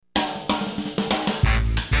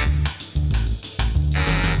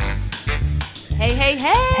Hey,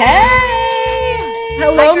 hey! Hey!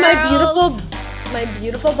 Hello, Hi, my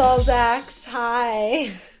beautiful Balzacs. Hi.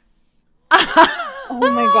 Oh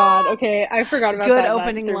my God. Okay, I forgot about Good that.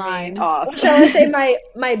 opening That threw me line. off. Shall I say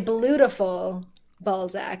my beautiful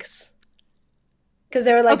Balzacs? Because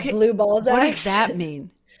they were like Okay, blue what does Balzacs. that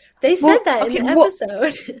mean? They said Well, that okay, in the well,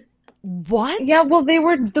 episode. What? yeah, well, they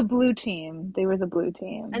were the blue team. They were the blue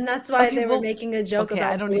team. And that's why Okay, they were well, making a joke okay, I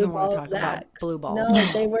about don't blue even want to talk about blue Balzacs. balls.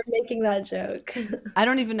 No, they were making that joke. I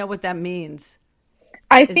don't even know what that means.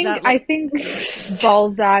 I Is think that I like, think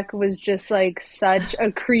Balzac was just like such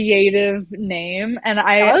a creative name, and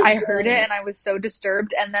That was I heard it brilliant. and I was so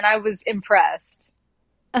disturbed, and then I was impressed.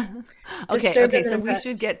 Disturbed okay, and so we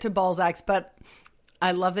should impressed. get to Balzacs, but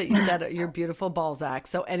I love that you said your beautiful Balzac.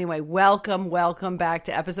 So anyway, welcome back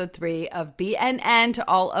to episode 3 of BNN to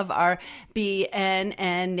all of our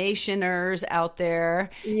BNN nationers out there.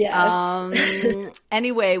 Yes.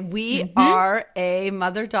 Anyway, we are a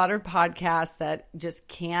mother-daughter podcast that just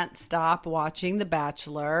can't stop watching The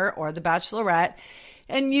Bachelor or The Bachelorette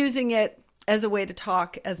and using it as a way to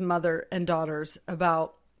talk as mother and daughters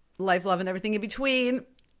about life, love, and everything in between.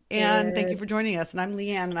 And thank you for joining us. And I'm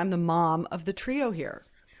Leanne, and I'm the mom of the trio here.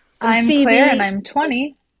 I'm Phoebe. Claire, and I'm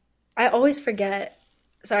 20. I always forget.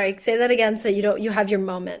 Sorry, say that again so you have your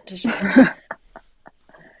moment to shine.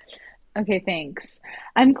 Okay, thanks.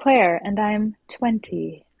 I'm Claire, and I'm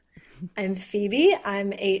 20. I'm Phoebe.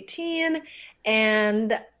 I'm 18,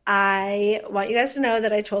 and I want you guys to know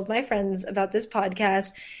that I told my friends about this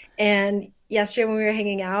podcast. And yesterday when we were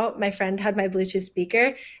hanging out, my friend had my Bluetooth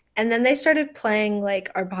speaker, and then they started playing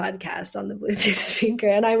like our podcast on the Bluetooth speaker,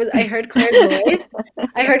 and I heard Claire's voice.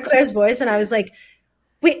 I heard Claire's voice, and I was like,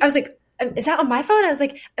 wait, I was like, is that on my phone? I was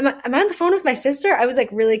like, am I on the phone with my sister? I was like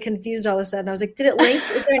really confused all of a sudden. I was like, did it link?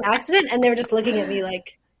 Is there an accident? And they were just looking at me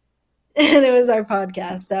like, and it was our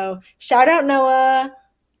podcast. So shout out Noah.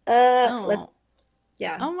 Let's,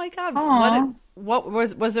 yeah. Oh my God. Aw. What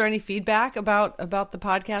was there any feedback about the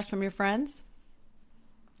podcast from your friends?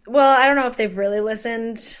 Well, I don't know if they've really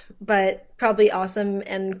listened, but probably awesome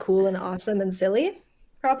and cool and awesome and silly,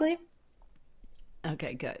 probably.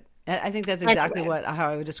 Okay, good. I think that's exactly Anyway. how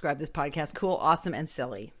I would describe this podcast. Cool, awesome, and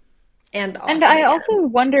silly. And awesome And I again. also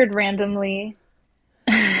wondered randomly,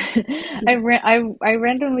 I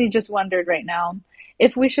randomly just wondered right now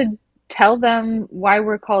if we should tell them why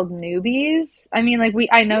we're called newbies. I mean, like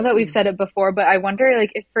I know that we've said it before, but I wonder,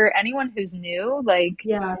 like, if for anyone who's new, like,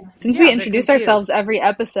 Yeah. since Yeah, we they're introduce confused. ourselves every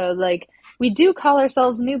episode, like, we do call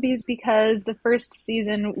ourselves newbies because the first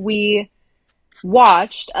season we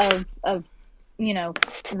watched of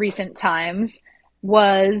recent times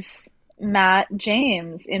was Matt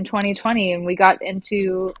James in 2020, and we got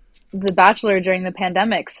into The Bachelor during the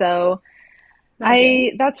pandemic. So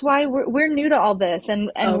Magic. that's why we're new to all this, and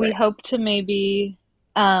Oh, we right. hope to maybe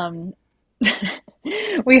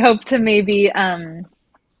we hope to maybe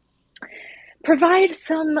provide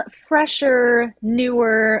some fresher,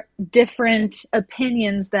 newer, different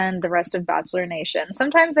opinions than the rest of Bachelor Nation.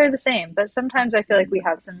 Sometimes they're the same, but sometimes I feel like we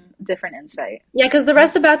have some different insight. Yeah, because the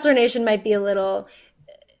rest of Bachelor Nation might be a little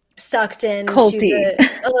sucked into Culty.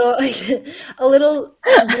 a little a little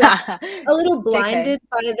JK. blinded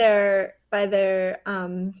by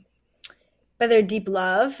their deep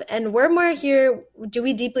love. And we're more here, do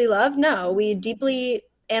we deeply love? No, we deeply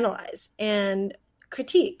analyze and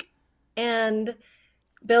critique and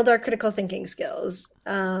build our critical thinking skills.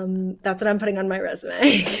 That's what I'm putting on my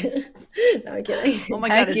resume. No, I'm kidding. Oh my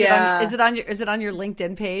Heck God, yeah. is it on your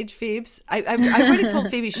LinkedIn page, Phoebes? I already told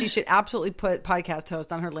Phoebe she should absolutely put podcast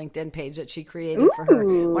host on her LinkedIn page that she created for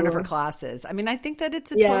one of her Ooh. classes. I mean, I think that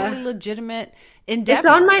it's a Yeah. totally legitimate endeavor. It's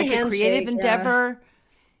on my It's a creative handshake, yeah. endeavor.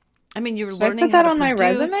 I mean, you're Should I learning put how that to on my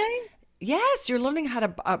produce. resume? Yes, you're learning how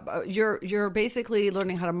to. You're basically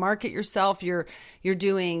learning how to market yourself. You're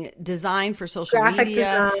doing design for social Graphic media.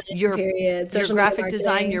 design, Your period. your Social media graphic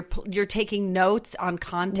design. marketing. You're taking notes on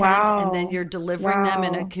content, and then Wow. you're delivering them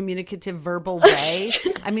in a Wow. communicative, verbal way.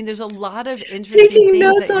 I mean, there's a lot of interesting Taking things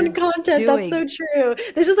notes that on you're content. doing. That's so true.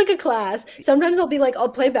 This is like a class. Sometimes I'll be like, I'll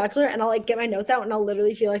play Bachelor and I'll like get my notes out and I'll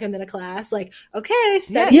literally feel like I'm in a class. Like, okay,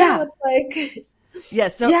 study Yeah. up. Like,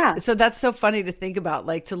 Yes, Yeah. so that's so funny to think about,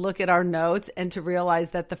 like to look at our notes and to realize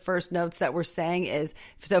that the first notes that we're saying is,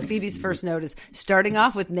 so Phoebe's first note is starting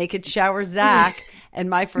off with naked shower Zach, and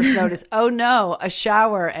my first note is, oh no, a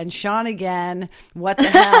shower and Sean again, what the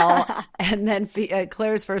hell? And then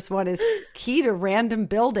Claire's first one is key to random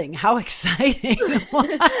building. How exciting!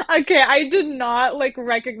 Okay, I did not like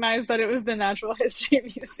recognize that it was the Natural History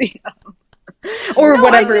Museum. Or No,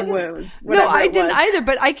 whatever I it didn't. was. No, Whatever I it didn't was. either.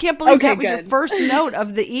 But I can't believe Okay, that was your good. first note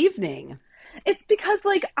of the evening. It's because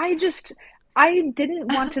like I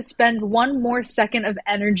didn't want to spend one more second of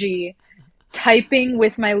energy typing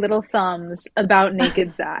with my little thumbs about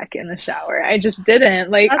naked Zach in the shower. I just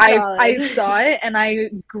didn't. Like That's I valid. saw it and I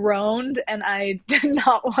groaned and I did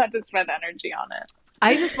not want to spend energy on it.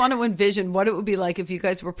 I just want to envision what it would be like if you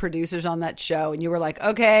guys were producers on that show and you were like,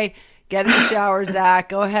 okay, get in the shower, Zach.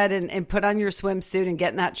 Go ahead and put on your swimsuit and get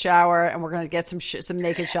in that shower, and we're going to get some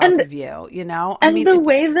naked shots of you, you know? And the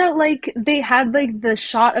way that, like, they had, like, the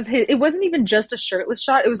shot of his, it wasn't even just a shirtless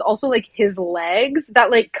shot. It was also, like, his legs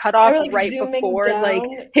that, like, cut off like, right zooming before, down.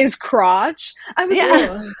 like, his crotch. I was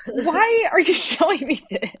like, why are you showing me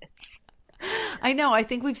this? I know. I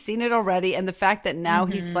think we've seen it already, and the fact that now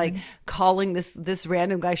he's like calling this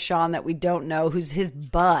random guy Sean that we don't know, who's his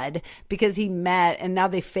bud, because he met, and now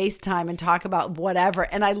they FaceTime and talk about whatever.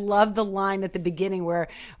 And I love the line at the beginning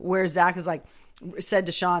where Zach is like, said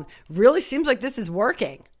to Sean, "Really seems like this is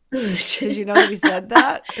working." Did you know that he said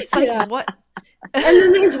that? It's like what? And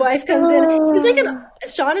then his wife comes in. He's like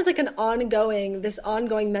Sean is like this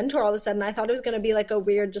ongoing mentor all of a sudden. I thought it was going to be like a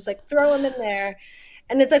weird, just like throw him in there.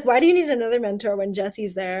 And it's like, why do you need another mentor when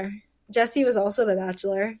Jesse's there? Jesse was also the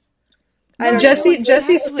Bachelor.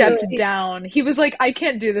 Jesse stepped down. He was like, I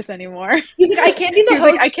can't do this anymore. He's like, I can't be the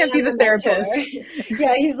host. Like, I can't be the therapist.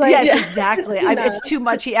 Yeah, he's like, yes, exactly. It's too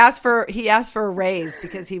much. He asked for a raise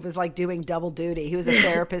because he was like doing double duty. He was a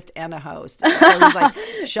therapist and a host. So he's like,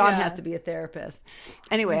 Sean has to be a therapist.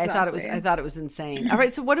 Anyway, exactly. I thought it was insane. All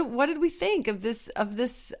right, so what did we think of this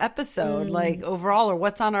episode? Like overall, or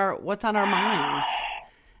what's on our minds?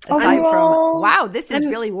 Aside from, wow, this is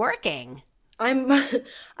really working. I'm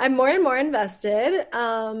more and more invested.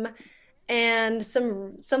 And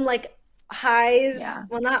some like highs. Yeah.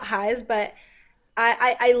 Well, not highs, but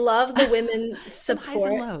I love the women's support. Highs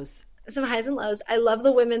and lows. Some highs and lows. I love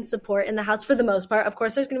the women's support in the house for the most part. Of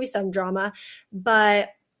course, there's going to be some drama, but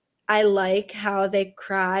I like how they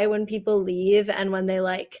cry when people leave and when they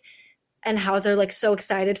and how they're like so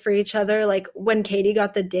excited for each other. Like when Katie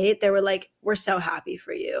got the date, they were like, we're so happy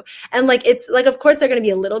for you. And like, it's like, of course they're going to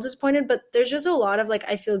be a little disappointed, but there's just a lot of like,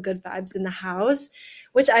 I feel good vibes in the house,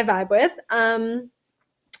 which I vibe with.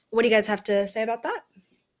 What do you guys have to say about that?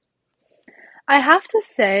 I have to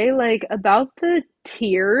say, like, about the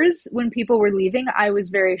tears when people were leaving, I was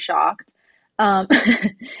very shocked. And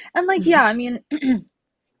like, yeah, I mean,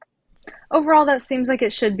 overall that seems like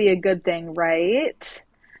it should be a good thing, right?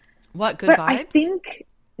 What, good vibes? I think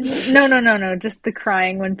no, just the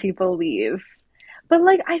crying when people leave. But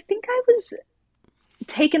like I think I was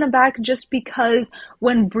taken aback just because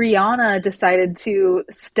when Brianna decided to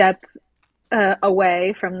step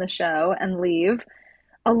away from the show and leave,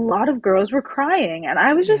 a lot of girls were crying and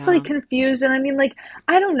I was just like confused. And I mean, like,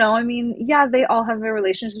 I don't know. I mean, yeah, they all have their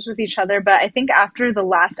relationships with each other, but I think after the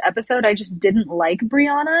last episode, I just didn't like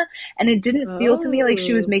Brianna and it didn't feel to me like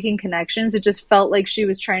she was making connections. It just felt like she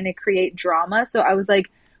was trying to create drama. So I was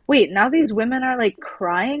like, wait, now these women are like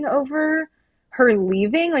crying over her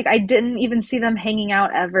leaving? Like I didn't even see them hanging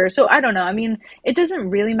out ever. So I don't know. I mean, it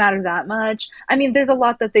doesn't really matter that much. I mean, there's a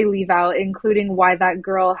lot that they leave out, including why that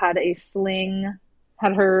girl had a sling.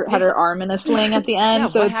 Had her arm in a sling at the end,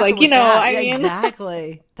 so it's like, you know, I mean,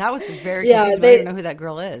 exactly. That was very confusing. I don't know who that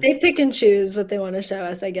girl is. They pick and choose what they want to show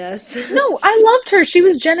us, I guess. No, I loved her. She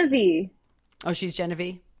was Genevieve. Oh, she's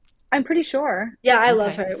Genevieve? I'm pretty sure. Yeah, I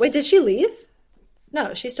love her. Wait, did she leave?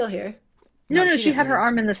 No, she's still here. No, she had her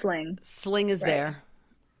arm in the sling. Sling is there.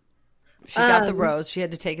 She got the rose. She had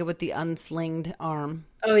to take it with the unslinged arm.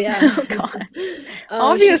 Oh yeah. Oh god.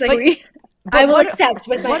 Obviously. Like, I will accept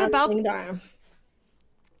with my unslinged arm.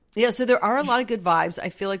 Yeah, so there are a lot of good vibes. I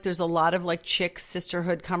feel like there's a lot of like chick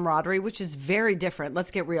sisterhood camaraderie, which is very different.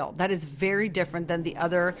 Let's get real. That is very different than the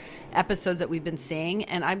other episodes that we've been seeing.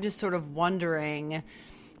 And I'm just sort of wondering,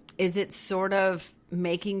 is it sort of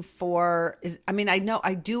making for, I mean, I know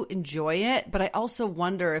I do enjoy it, but I also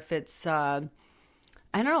wonder if it's, I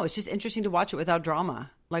don't know, it's just interesting to watch it without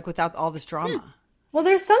drama, like without all this drama. Well,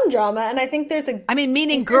 there's some drama, and I think there's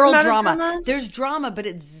meaning girl drama. There's drama, but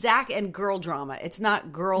it's Zach and girl drama. It's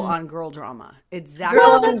not girl on girl drama. It's Zach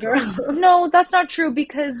on girl. No, that's not true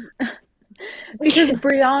because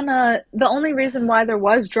Brianna, the only reason why there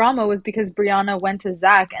was drama was because Brianna went to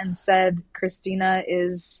Zach and said Christina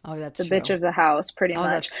is the bitch of the house, pretty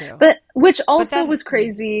much. That's true. But which also was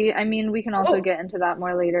crazy. I mean, we can also get into that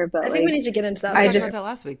more later. But I think we need to get into that. I talked about that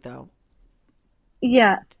last week, though.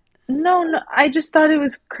 Yeah. No, I just thought it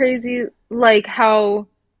was crazy, like how,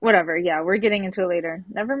 whatever, yeah, we're getting into it later.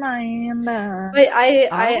 Never mind. But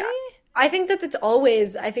I think that it's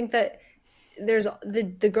always, I think that there's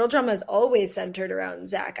the girl drama is always centered around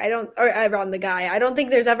Zach. Or around the guy. I don't think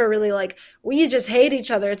there's ever really like, we just hate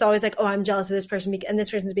each other. It's always like, oh, I'm jealous of this person and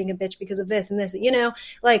this person's being a bitch because of this and this, you know?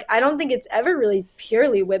 Like, I don't think it's ever really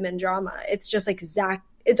purely women drama. It's just like Zach,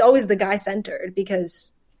 it's always the guy centered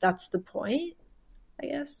because that's the point, I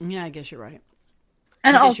guess. Yeah, I guess you're right.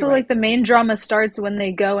 And also, like, the main drama starts when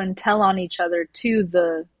they go and tell on each other to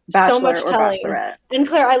the bachelor so much or telling. bachelorette. And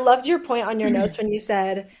Claire, I loved your point on your notes when you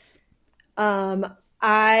said, what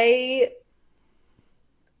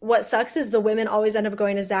sucks is the women always end up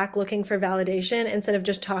going to Zach looking for validation instead of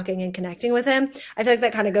just talking and connecting with him. I feel like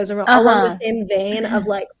that kind of goes along the same vein of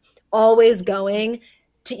like always going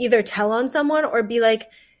to either tell on someone or be like,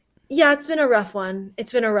 yeah, it's been a rough one.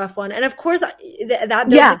 It's been a rough one. And of course, that builds a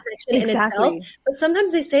connection in itself. But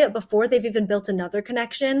sometimes they say it before they've even built another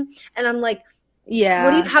connection. And I'm like,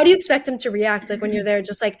 yeah. How do you expect them to react? Like when you're there,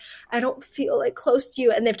 just like, I don't feel like close to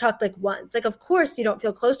you. And they've talked like once. Like, of course you don't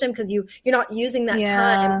feel close to him because you're not using that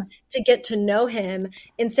time to get to know him.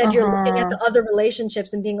 Instead, you're looking at the other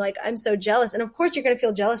relationships and being like, I'm so jealous. And of course you're going to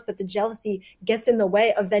feel jealous, but the jealousy gets in the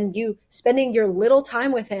way of then you spending your little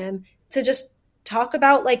time with him to just talk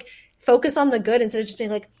about, like, focus on the good instead of just being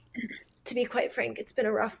like, to be quite frank, it's been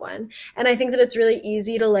a rough one. And I think that it's really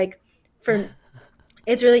easy to like,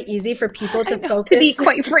 it's really easy for people to focus. To be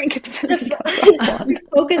quite frank, it's been to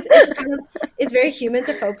focus. It's very human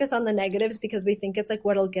to focus on the negatives because we think it's like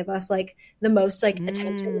what'll give us like the most like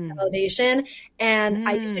attention and validation. And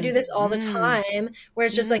I used to do this all the time where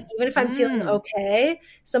it's just like, even if I'm feeling okay,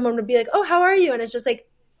 someone would be like, oh, how are you? And it's just like,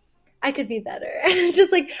 I could be better. And it's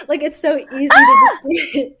just like it's so easy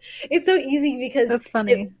to it's so easy because that's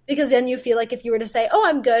funny. Because then you feel like if you were to say, oh,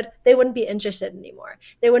 I'm good, they wouldn't be interested anymore.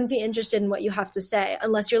 They wouldn't be interested in what you have to say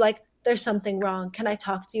unless you're like, there's something wrong. Can I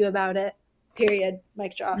talk to you about it? Period.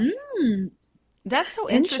 Mic drop. That's so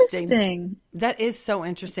interesting. That is so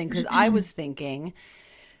interesting because I was thinking,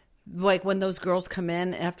 like when those girls come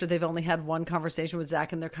in after they've only had one conversation with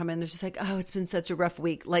Zach and they're coming, they're just like, oh, it's been such a rough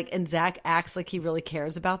week. Like, and Zach acts like he really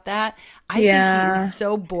cares about that. I think he is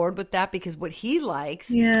so bored with that because what he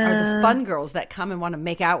likes are the fun girls that come and want to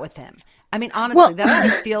make out with him. I mean, honestly, that's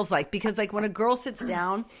what it feels like because like when a girl sits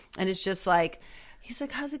down and it's just like, he's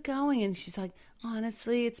like, how's it going? And she's like,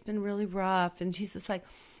 honestly, it's been really rough. And she's just like,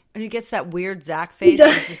 and he gets that weird Zach face.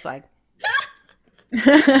 And he's just like,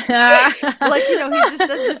 like, you know, he just does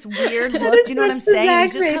this weird look. You know what I'm saying?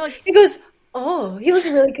 He's just kind of like, he goes, oh, he looks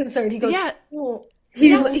really concerned. He goes, yeah. Oh.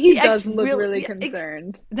 He does look really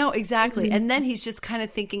concerned. No, exactly. And then he's just kind of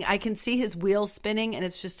thinking, I can see his wheels spinning, and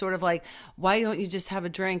it's just sort of like, why don't you just have a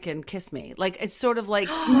drink and kiss me? Like, it's sort of like,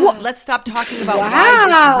 let's stop talking about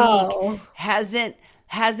why this week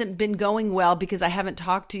hasn't been going well because I haven't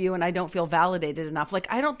talked to you and I don't feel validated enough.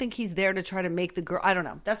 Like, I don't think he's there to try to make the girl. I don't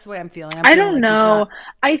know. That's the way I'm feeling. I don't know.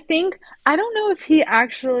 I don't know if he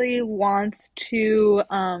actually wants to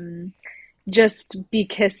just be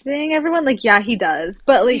kissing everyone. Like, yeah, he does.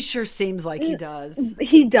 But like, he sure seems like he does.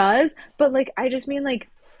 He does. But like, I just mean like,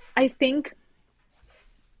 I think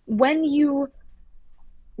when you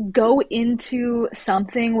go into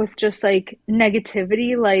something with just like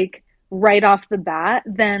negativity, like right off the bat,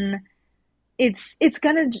 then it's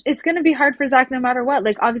gonna be hard for Zach no matter what.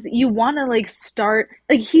 Like, obviously you want to like start,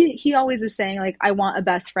 like he always is saying like, I want a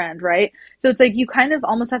best friend, right? So it's like you kind of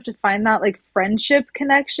almost have to find that like friendship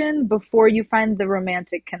connection before you find the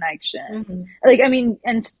romantic connection. Like, I mean,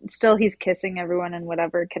 and still he's kissing everyone and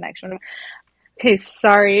whatever connection. Okay,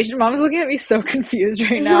 sorry. Mom's looking at me so confused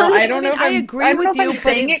right now. I don't know if I agree with you, I'm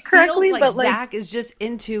saying it correctly, like but like Zach is just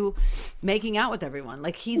into making out with everyone.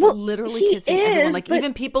 Like, he's literally kissing everyone. Like,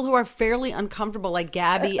 even people who are fairly uncomfortable, like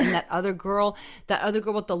Gabby and that other girl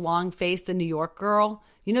with the long face, the New York girl.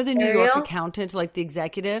 You know, the New York accountant, like the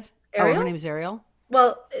executive. Ariel? Oh, her name is Ariel.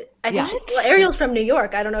 Well, I think Ariel's from New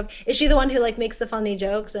York. I don't know. Is she the one who like makes the funny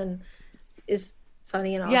jokes and is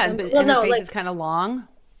funny and awesome? Yeah, but her face is kind of long.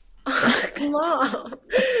 Long.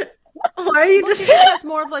 Why are you just? She has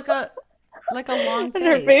more of like a long face. And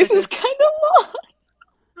her face is kind of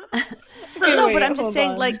long. No, but I'm just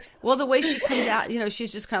saying, like, well, the way she comes out, you know,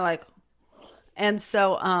 she's just kind of like, and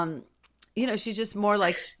so, you know, she's just more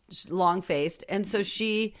like long faced, and so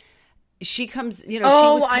she comes, you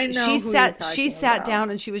know, she sat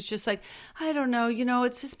down and she was just like, I don't know, you know,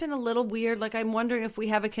 it's just been a little weird. Like, I'm wondering if we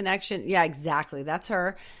have a connection. Yeah, exactly. That's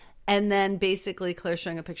her. And then basically Claire's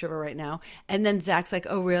showing a picture of her right now. And then Zach's like,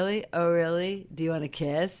 oh, really? Oh, really? Do you want to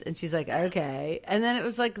kiss? And she's like, okay. And then it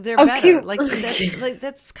was like, they're better. Cute.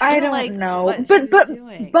 That's kind of like, I don't know. What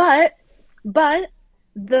But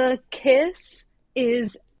the kiss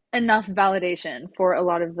is enough validation for a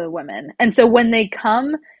lot of the women. And so when they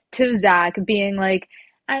come to Zach being like,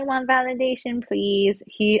 I want validation, please.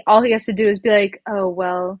 All he has to do is be like, oh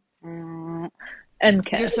well, and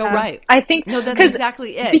kiss. You're so right. I think no, that's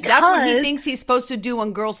exactly it. That's what he thinks he's supposed to do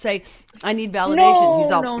when girls say, I need validation.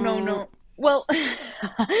 He's all, no. Well,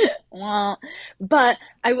 well, but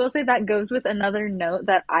I will say that goes with another note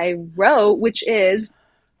that I wrote, which is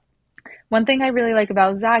one thing I really like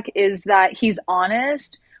about Zach is that he's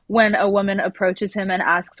honest when a woman approaches him and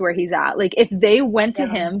asks where he's at. Like if they went to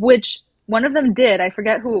him, which one of them did, I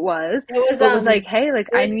forget who it was. It was like, hey, like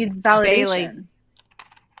I need validation.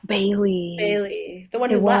 Bailey, the one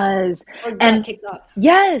who left or got kicked off.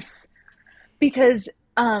 Yes, because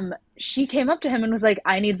she came up to him and was like,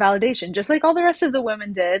 I need validation, just like all the rest of the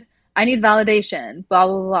women did. I need validation, blah,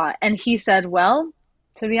 blah, blah. And he said, well,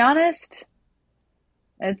 to be honest,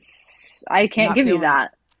 I can't give you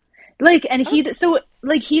that. Like, and he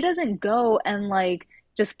doesn't go and like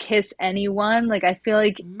just kiss anyone. Like, I feel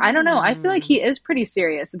like, I don't know. I feel like he is pretty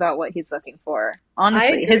serious about what he's looking for.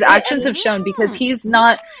 Honestly, his actions have shown, because he's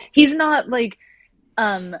not like,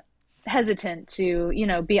 hesitant to,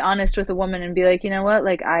 be honest with a woman and be like, you know what,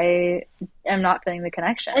 like I am not feeling the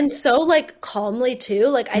connection. And so like calmly too,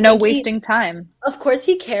 like I no wasting time. Of course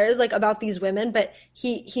he cares like about these women, but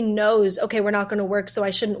he knows, okay, we're not going to work, so I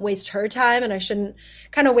shouldn't waste her time and I shouldn't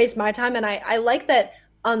kind of waste my time. And I like that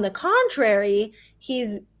on the contrary,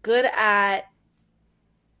 he's good at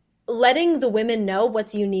letting the women know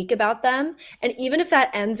what's unique about them. And even if that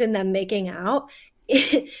ends in them making out,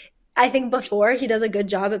 I think before he does a good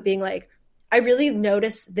job at being like, I really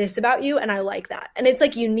notice this about you and I like that. And it's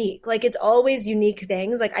like unique. Like it's always unique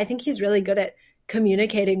things. Like I think he's really good at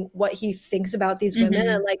communicating what he thinks about these women.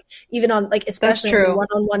 And like even on like especially on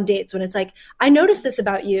one-on-one dates when it's like, I noticed this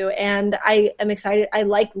about you and I am excited. I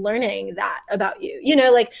like learning that about you.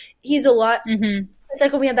 Like he's a lot. It's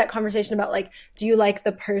like when we had that conversation about like, do you like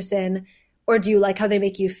the person or do you like how they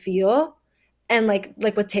make you feel? And like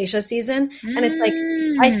with Tayshia's season. And it's like,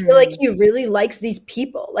 I feel like he really likes these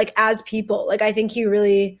people, like as people. Like I think he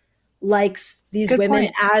really likes these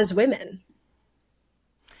women as women.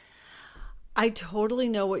 I totally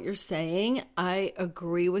know what you're saying. I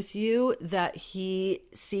agree with you that he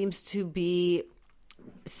seems to be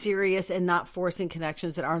serious and not forcing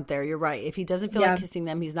connections that aren't there. You're right. If he doesn't feel like kissing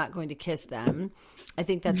them, he's not going to kiss them. I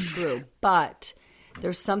think that's true. But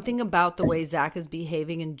there's something about the way Zach is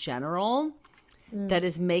behaving in general that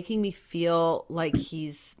is making me feel like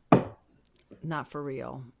he's not for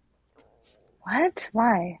real. What?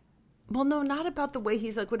 Why? Well, no, not about the way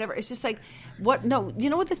he's like, whatever. It's just like, what? No, you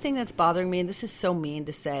know what the thing that's bothering me, and this is so mean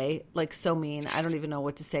to say, like so mean, I don't even know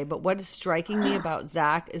what to say, but what is striking me about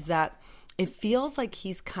Zach is that it feels like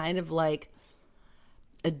he's kind of like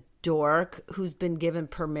a dork who's been given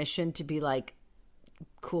permission to be like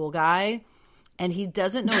cool guy, and he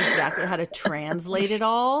doesn't know exactly how to translate it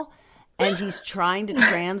all. And he's trying to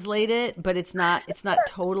translate it, but it's not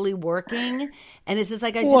totally working. And it's just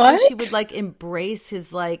like, I just wish he would like embrace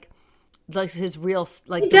his like his real,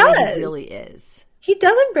 like the way he really is. He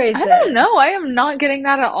does embrace it. I don't know. I am not getting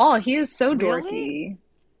that at all. He is so dorky.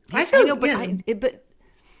 I know,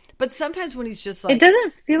 but sometimes when he's just like, it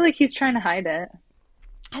doesn't feel like he's trying to hide it.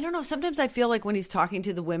 I don't know. Sometimes I feel like when he's talking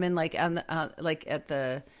to the women, like on like at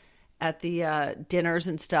the dinners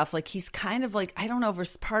and stuff, like he's kind of like, I don't know,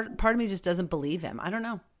 part of me just doesn't believe him. I don't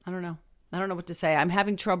know what to say. I'm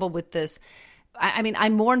having trouble with this. I mean,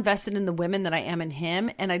 I'm more invested in the women than I am in him,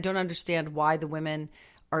 and I don't understand why the women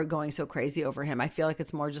are going so crazy over him. I feel like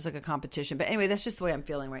it's more just like a competition. But anyway, that's just the way I'm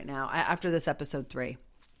feeling right now after this episode 3.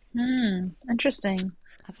 Interesting.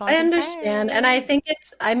 That's all I understand. And I think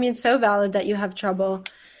it's so valid that you have trouble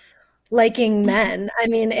liking men. I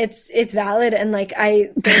mean, it's valid, and like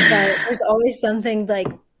I think that there's always something like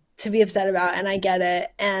to be upset about, and I get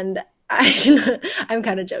it. And I'm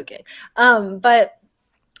kind of joking, but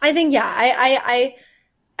I think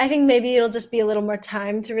I think maybe it'll just be a little more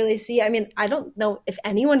time to really see. I mean, I don't know if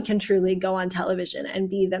anyone can truly go on television and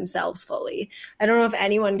be themselves fully. I don't know if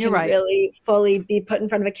anyone can really fully be put in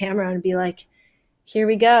front of a camera and be like, here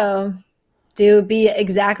we go, be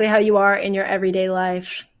exactly how you are in your everyday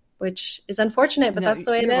life. Which is unfortunate, but that's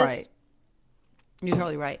the way it is. Right. You're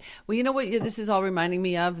totally right. Well, you know what this is all reminding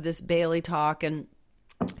me of, this Bailey talk and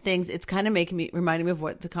things. It's kind of reminding me of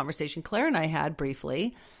what the conversation Claire and I had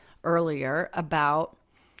briefly earlier about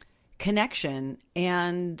connection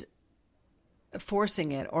and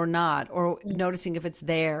forcing it or not, or noticing if it's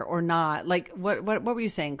there or not. Like, what were you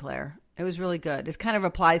saying, Claire? It was really good. It kind of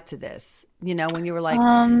applies to this, when you were like,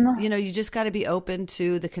 you just got to be open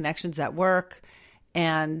to the connections that work.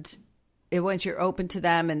 And once you're open to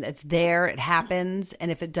them and it's there, it happens.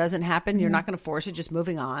 And if it doesn't happen, you're not going to force it, just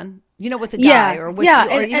moving on, with a guy or with,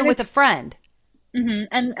 or even with a friend.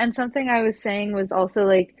 And something I was saying was also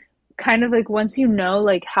like, kind of like once you know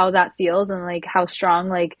like how that feels and like how strong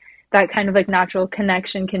like that kind of like natural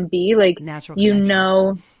connection can be, like that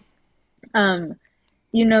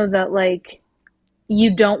like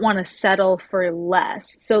you don't want to settle for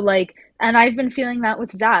less. So like, and I've been feeling that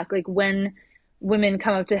with Zach, like when women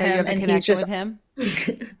come up to him and he's just with him.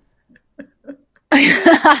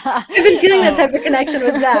 I've been feeling that type of connection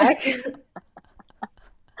with Zach.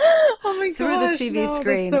 Oh my god! Through the TV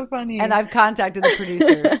screen. That's so funny. And I've contacted the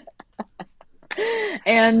producers.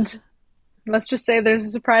 And let's just say there's a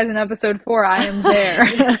surprise in episode 4. I am there.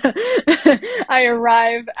 I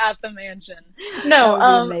arrive at the mansion. No,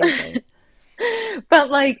 amazing. But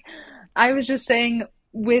like, I was just saying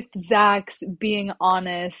with Zach's being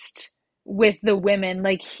honest with the women,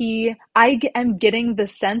 like I am getting the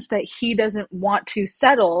sense that he doesn't want to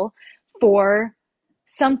settle for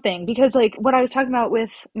something, because like what I was talking about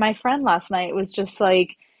with my friend last night was just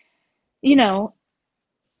like,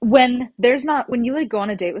 when you like go on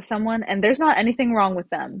a date with someone and there's not anything wrong with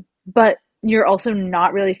them, but you're also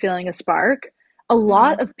not really feeling a spark, a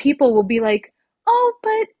lot of people will be like, oh,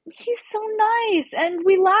 but he's so nice and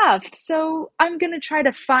we laughed, so I'm going to try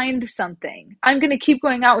to find something. I'm going to keep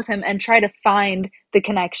going out with him and try to find the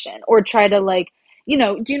connection, or try to like, do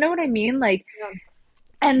you know what I mean? Like,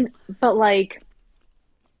 but like,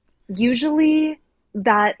 usually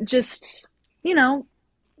that just,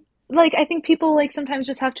 like, I think people like sometimes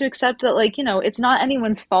just have to accept that, like, it's not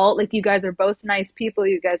anyone's fault. Like, you guys are both nice people.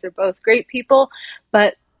 You guys are both great people,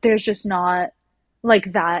 but there's just not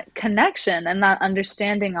like that connection and that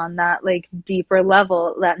understanding on that like deeper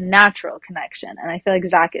level, that natural connection. And I feel like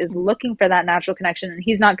Zach is looking for that natural connection, and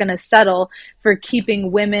he's not going to settle for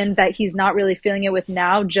keeping women that he's not really feeling it with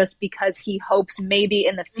now, just because he hopes maybe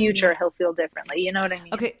in the future he'll feel differently. You know what I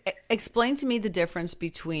mean? Okay, explain to me the difference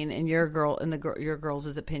between, in your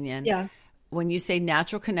girls' opinion. Yeah. When you say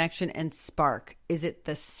natural connection and spark, is it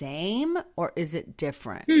the same or is it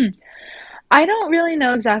different? I don't really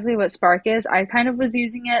know exactly what spark is. I kind of was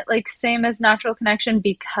using it like same as natural connection,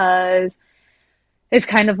 because it's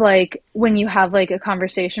kind of like when you have like a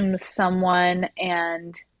conversation with someone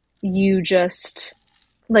and you just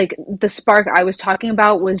like, the spark I was talking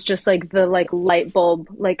about was just like the like light bulb,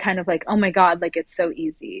 like kind of like, oh my God, like it's so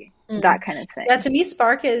easy, that kind of thing. Yeah, to me,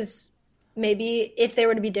 spark is maybe, if they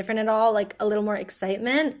were to be different at all, like a little more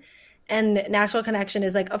excitement. And natural connection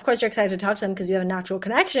is like, of course you're excited to talk to them because you have a natural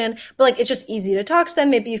connection, but like it's just easy to talk to them.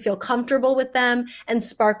 Maybe you feel comfortable with them. And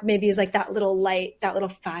spark maybe is like that little light, that little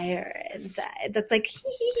fire inside. That's like, hee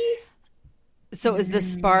hee hee. So is the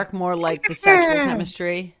spark more like the sexual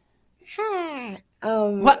chemistry?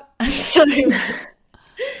 What? I'm sorry. Is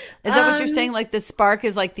that what you're saying? Like the spark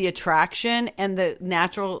is like the attraction, and the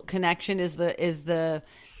natural connection is the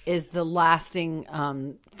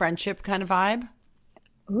lasting friendship kind of vibe?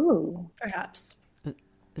 Ooh. Perhaps.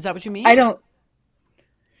 Is that what you mean? I don't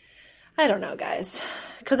know, guys.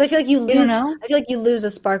 Because I feel like you lose a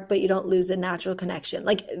spark, but you don't lose a natural connection.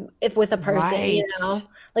 Like if with a person, right.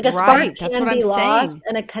 like a spark Right. can be lost,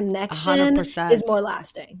 and a connection 100%. is more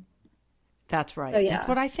lasting. That's right. So, yeah. That's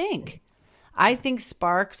what I think. I think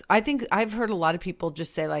sparks, I've heard a lot of people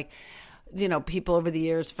just say like, people over the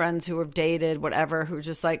years, friends who have dated, whatever, who are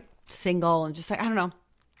just like single and just like, I don't know,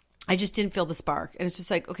 I just didn't feel the spark. And it's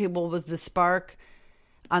just like, okay, well, was the spark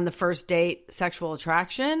on the first date sexual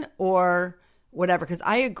attraction or whatever? Because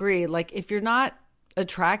I agree, like if you're not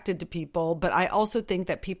attracted to people, but I also think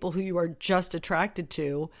that people who you are just attracted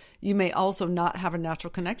to, you may also not have a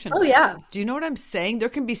natural connection. Oh, yeah. Do you know what I'm saying? There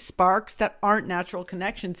can be sparks that aren't natural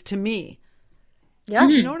connections to me. Yeah.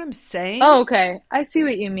 Do you know what I'm saying? Oh, okay. I see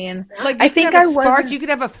what you mean. Like I think I spark. You could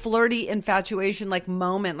have a flirty infatuation like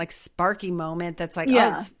moment, like sparky moment. That's like,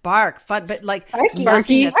 oh, spark, fun, but like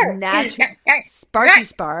Sparky. That's natural. Sparky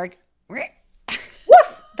spark.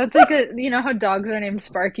 That's like how dogs are named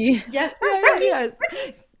Sparky? Yes. Yes.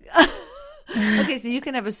 Okay, so you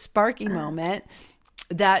can have a sparky moment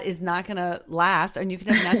that is not going to last, and you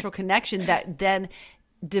can have natural connection that then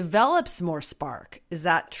develops more spark. Is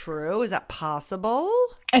that true? Is that possible?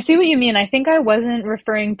 I see what you mean. I think I wasn't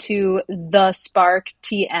referring to the spark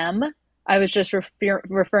TM. I was just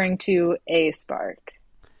referring to a spark.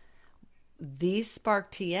 The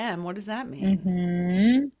spark TM. What does that mean?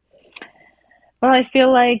 Mm-hmm. Well, I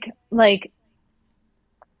feel like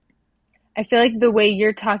the way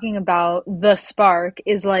you're talking about the spark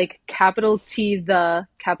is like capital T, the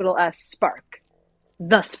capital S spark.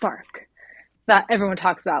 The spark that everyone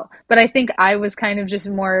talks about. But I think I was kind of just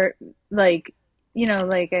more like, you know,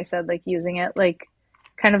 like I said, like using it like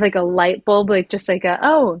kind of like a light bulb, like just like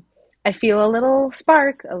oh, I feel a little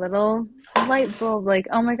spark, a little light bulb, like,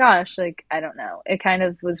 oh my gosh, like, I don't know. It kind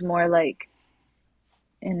of was more like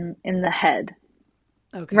in the head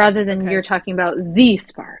Okay. rather than Okay. you're talking about the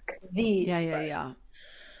spark. Yeah.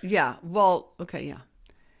 Well, okay, yeah.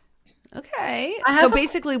 Okay. I So have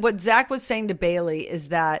basically what Zach was saying to Bailey is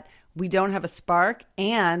that we don't have a spark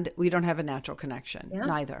and we don't have a natural connection. Yeah.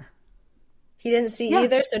 Neither. He didn't see Yeah.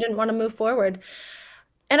 either, so didn't want to move forward.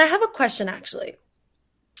 And I have a question actually.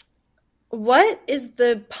 What is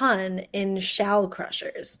the pun in Shall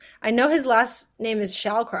Crushers? I know his last name is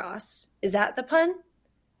Shallcross. Is that the pun?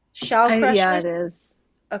 Shall Crushers? Yeah, it is.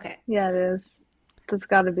 Okay. Yeah, it is. That's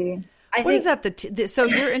got to be. I What think is that? So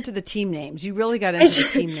you're into the team names. You really got into the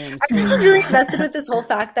team names. I'm just really invested with this whole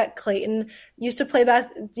fact that Clayton used to play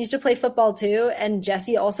football too, and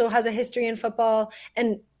Jesse also has a history in football,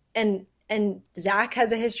 and Zach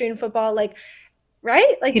has a history in football. Like,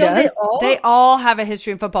 right? Like, He don't they does? all? They all have a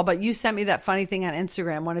history in football, but you sent me that funny thing on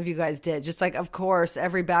Instagram. One of you guys did. Just like, of course,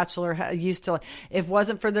 every bachelor used to. If it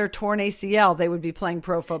wasn't for their torn ACL, they would be playing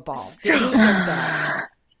pro football. Who sent that?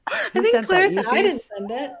 I Who think sent Claire that? said You, I didn't Phoebes?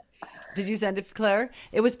 send it. Did you send it, Claire?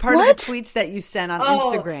 It was part What? of the tweets that you sent on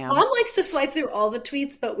Instagram. Mom likes to swipe through all the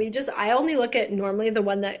tweets, but I only look at normally the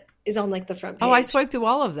one that is on like the front page. Oh, I swiped through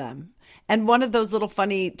all of them. And one of those little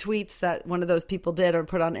funny tweets that one of those people did or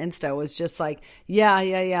put on Insta was just like,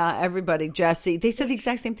 yeah, everybody, Jesse. They said the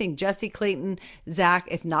exact same thing. Jesse, Clayton, Zach,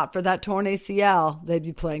 if not for that torn ACL, they'd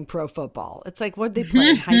be playing pro football. It's like, what did they play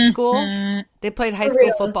in high school? They played high school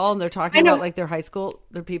real. football and they're talking I know. about like their high school,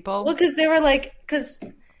 their people. Well, because they were like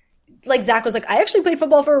Zach was like, I actually played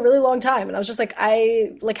football for a really long time, and I was just like,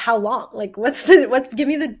 how long? Like, give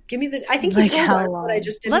me the. I think he Like, told how us, but I long?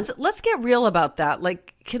 just didn't. Let's get real about that.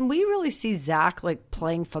 Like, can we really see Zach like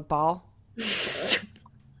playing football?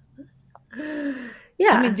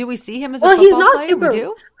 Yeah. I mean, do we see him as a well, football he's not player? super. We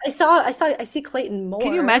do? I see Clayton more.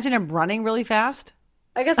 Can you imagine him running really fast?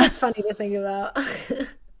 I guess that's funny to think about.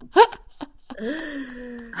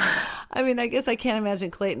 I mean, I guess I can't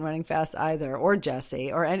imagine Clayton running fast either, or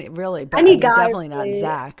Jesse, or any really, but Any I mean, guy, definitely not really.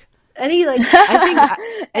 Zach. Any like I think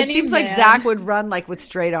it Any seems like man. Zach would run like with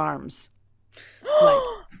straight arms. Like,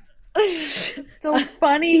 So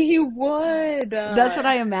funny, he would. that's what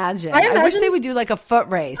I imagine. I I wish imagine- they would do like a foot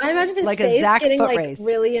race. I imagine his like a face Zach getting foot like race.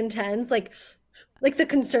 really intense, like the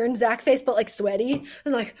concerned Zach face, but like sweaty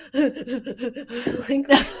and like like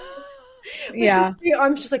Yeah, the straight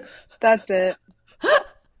arms just like that's it.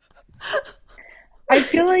 I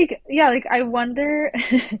feel like, yeah, like I wonder.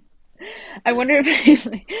 I wonder if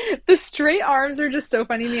like, the straight arms are just so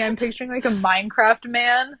funny to me. I'm picturing like a Minecraft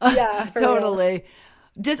man. yeah, for real. Totally.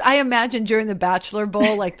 Just I imagine during the Bachelor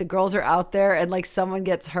Bowl, like the girls are out there and like someone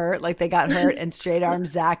gets hurt, like they got hurt, and straight arm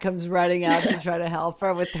Zach comes running out to try to help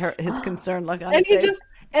her with his concerned look on And his he face. just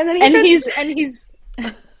and then he And starts,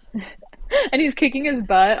 he's kicking his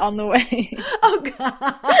butt on the way. Oh God.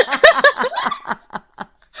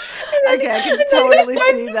 Okay, I can and then totally he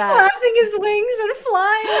starts see that. flapping his wings and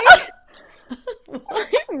flying.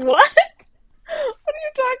 What? What are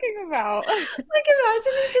you talking about? Like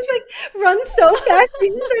imagine he just like runs so fast he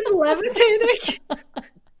just starts levitating. And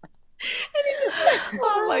he just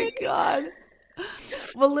Oh my God.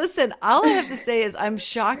 Well, listen, all I have to say is I'm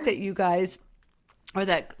shocked that you guys or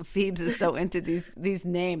that Phoebes is so into these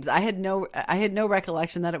names. I had no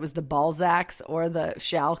recollection that it was the Balzacs or the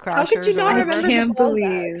Shall Crashers. How could you not or whatever. remember Can't the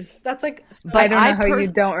believe. Balzacs? That's like But I don't know I how you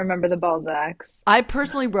don't remember the Balzacs. I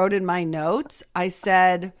personally wrote in my notes, I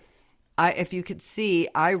said, if you could see,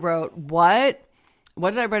 I wrote, what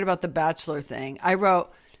did I write about the Bachelor thing? I wrote,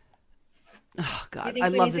 oh God, think I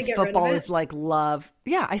we love need to this. get rid of Football it? is like love.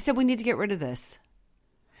 Yeah, I said we need to get rid of this.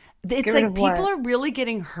 It's Get rid like of what? people are really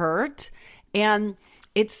getting hurt. And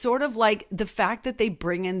it's sort of like the fact that they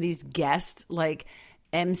bring in these guest like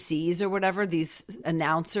MCs or whatever, these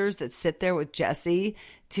announcers that sit there with Jesse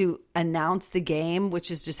to announce the game,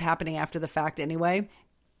 which is just happening after the fact anyway.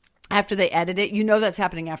 After they edit it, you know that's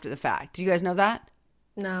happening after the fact. Do you guys know that?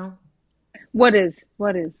 no. What is?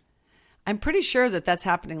 I'm pretty sure that that's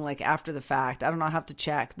happening like after the fact. I don't know. I have to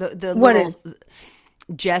check. The What little is?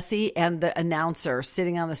 Jesse and the announcer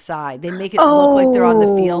sitting on the side. They make it look like they're on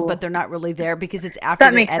the field, Oh. but they're not really there because it's after That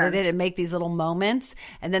they makes edit it sense. and make these little moments.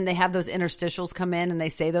 And then they have those interstitials come in and they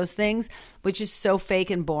say those things, which is so fake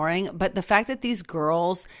and boring. But the fact that these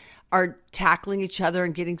girls are tackling each other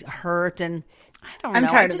and getting hurt and I don't I'm know.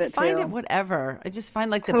 tired I of just it, find too. it whatever. I just find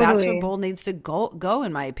like the Totally. Bachelor Bowl needs to go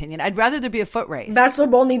in my opinion. I'd rather there be a foot race. Bachelor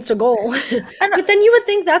Bowl needs to goal. But then you would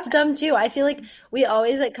think that's dumb too. I feel like we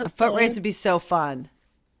always like A foot race would be so fun.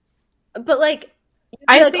 but like,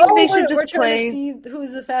 I you're like, think oh, they should we're just trying play. to see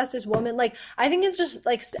who's the fastest woman. Like, I think it's just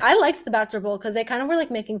like I liked the Bachelor Bowl because they kind of were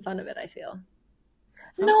like making fun of it. I feel.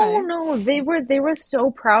 Okay. No, they were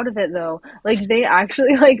so proud of it though. Like they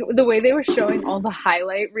actually like the way they were showing all the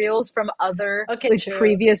highlight reels from other Okay, like true.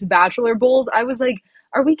 previous Bachelor Bowls. I was like,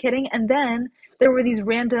 are we kidding? And then there were these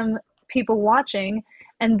random people watching,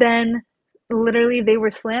 and then literally they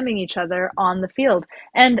were slamming each other on the field.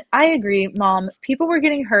 And I agree, Mom, people were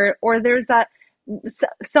getting hurt, or there's that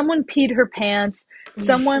someone peed her pants,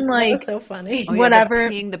 someone That like was so funny. Oh yeah, the whatever.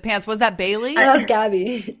 peeing the pants. Was that Bailey? That was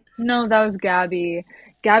Gabby. No, that was Gabby.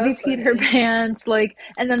 That Gabby was peed her funny. pants, like,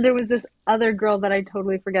 and then there was this other girl that I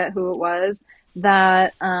totally forget who it was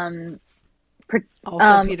that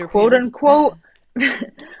Also Peter quote Pants. unquote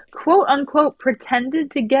quote unquote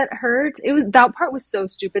pretended to get hurt. It was that part was so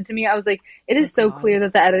stupid to me. I was like, it Oh is so God. clear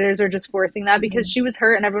that the editors are just forcing that because she was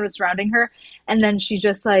hurt and everyone was surrounding her, and then she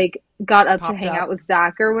just like got up to Popped hang up. out with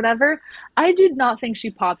Zach or whatever. I did not think she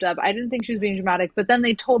popped up. I didn't think she was being dramatic, but then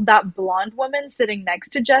they told that blonde woman sitting next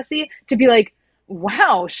to Jesse to be like,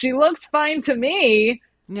 wow, she looks fine to me.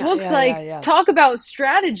 Yeah, Looks yeah, like yeah, yeah. talk about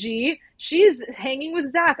strategy. She's hanging with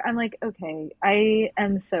Zach. I'm like, okay, I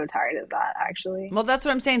am so tired of that actually. Well, that's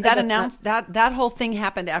what I'm saying. That announced that whole thing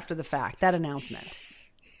happened after the fact. That announcement.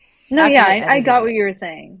 No, After yeah, they I got edited what it. you were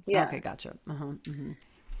saying. Yeah. Okay, gotcha. Mhm.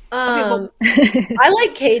 I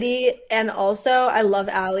like Katie, and also I love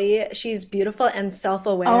Allie. She's beautiful and Oh,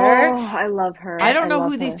 self-aware. I love her. I don't know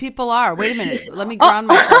love who these her. people are. Wait a minute. Let me ground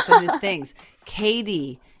myself in these things.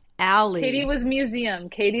 Katie, Allie. Katie was museum.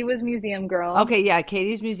 Katie was museum girl. Okay, yeah,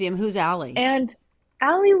 Katie's museum. Who's Allie? And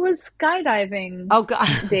Allie was skydiving Oh God.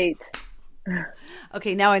 date.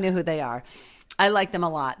 Okay, now I know who they are. I like them a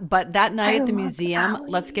lot. But that night at the love museum, Allie.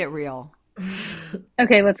 let's get real.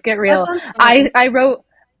 Okay, let's get real. sounds fun.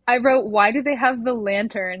 I wrote, why do they have the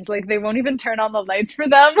lanterns? Like they won't even turn on the lights for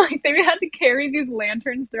them. Like they had to carry these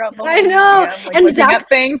lanterns throughout the whole I know. museum, like And looking Zach- at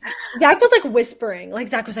things. Zach was like whispering. Like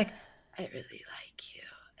Zach was like, I really like you,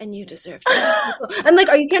 and you deserve to. I'm like,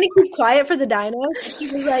 are you trying to keep quiet for the dinos?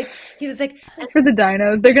 He was like, For the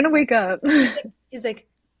dinos, they're gonna wake up. he's like,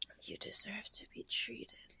 you deserve to be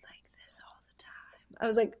treated like this all the time. I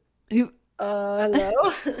was like, You hello.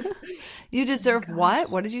 you deserve what?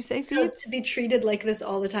 What did you say, Phoebe? To be treated like this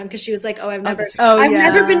all the time because she was like, I've never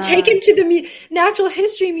been yeah. taken to the Natural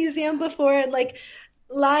History Museum before, and like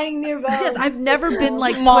lying nearby. Yes, I've never been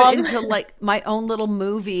like Mom. put into like my own little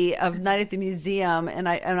movie of Night at the Museum, and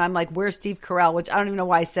I'm like, where's Steve Carell? Which I don't even know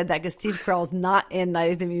why I said that because Steve Carell is not in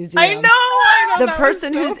Night at the Museum. I know. The that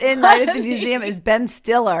person was so who's in Night at the funny. Museum is Ben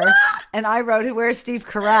Stiller, and I wrote, "Where's Steve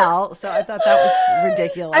Carell?" So I thought that was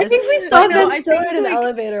ridiculous. I think we saw know, Ben I Stiller think, in an like-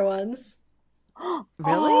 elevator once Really?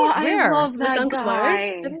 Oh, Where? I love with that Uncle guy.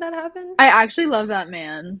 Mark. Didn't that happen? I actually love that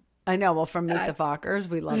man. I know. Well, from Meet the That's- Fockers,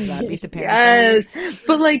 we love that. Meet the Parents. Yes,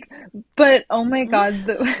 but oh my God,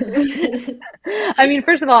 I mean,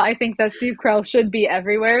 first of all, I think that Steve Carell should be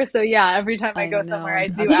everywhere. So yeah, every time I I go know. somewhere, I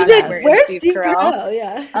do I'm ask, She's like, where where's is Steve Carell?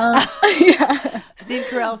 Yeah. Yeah. Steve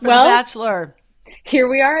Carell from Well- The Bachelor. Here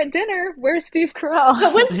we are at dinner. Where's Steve Carell?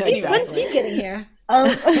 But when's Yeah, Steve? When's exactly. Steve getting here?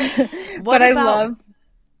 What But I about- love.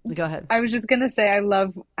 Go ahead. I was just gonna say I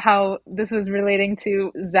love how this was relating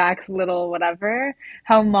to Zach's little whatever.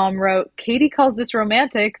 How Mom wrote, Katie calls this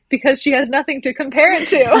romantic because she has nothing to compare it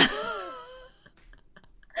to.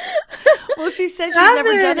 Well, she said she's never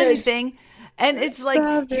done Savage. anything. And it's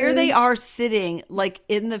like, here they are sitting like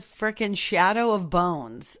in the frickin' shadow of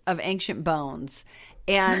bones, of ancient bones.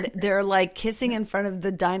 And they're like kissing in front of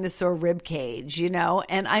the dinosaur rib cage, you know?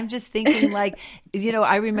 And I'm just thinking like, you know,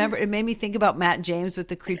 I remember it made me think about Matt James with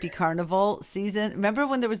the Creepy Carnival season. Remember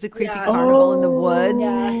when there was the Creepy Yeah. Carnival in the woods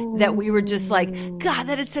Yeah. that we were just like, God,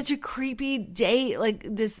 that is such a creepy date. Like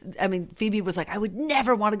this, I mean, Phoebe was like, I would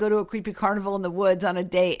never want to go to a creepy carnival in the woods on a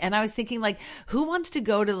date. And I was thinking like, who wants to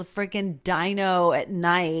go to the freaking dino at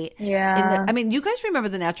night? Yeah. I mean, you guys remember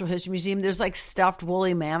the Natural History Museum? There's like stuffed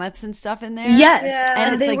woolly mammoths and stuff in there. Yes. Yeah.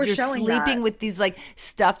 And it's they like were you're showing sleeping that. with these like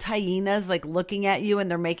stuffed hyenas like looking at you, and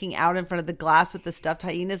they're making out in front of the glass with the stuffed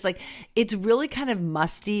hyenas. Like it's really kind of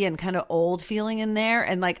musty and kind of old feeling in there.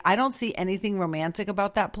 And like I don't see anything romantic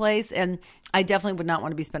about that place. And I definitely would not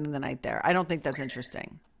want to be spending the night there. I don't think that's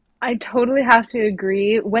interesting. I totally have to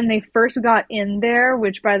agree. When they first got in there,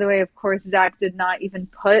 which by the way, of course, Zach did not even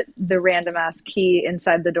put the random ass key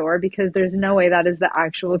inside the door because there's no way that is the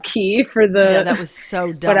actual key for the. Yeah, that was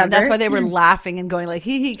so dumb. And that's whatever. why they were laughing and going like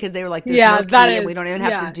hee hee, because they were like, there's Yeah, no key that and we is- don't even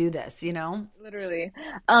have yeah. to do this, you know? Literally.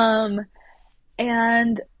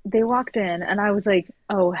 And they walked in and I was like,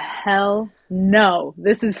 oh hell no.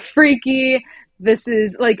 This is freaky. This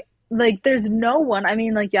is like like there's no one. I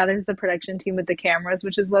mean, like, yeah, there's the production team with the cameras,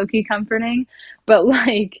 which is low-key comforting, but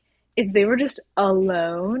like if they were just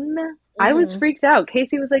alone, I was Mhm. freaked out.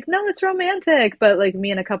 Casey was like, "No, it's romantic," but like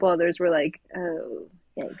me and a couple others were like, "Oh,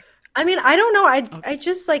 yikes." I mean, I don't know. I Okay.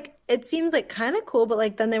 just like it seems like kind of cool, but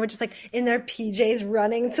like then they were just like in their PJs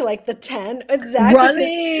running to like the tent with Zach with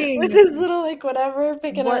Running. his little like whatever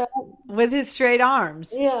picking her What up. with his straight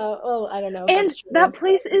arms? Yeah. Well, I don't know if And that's that true.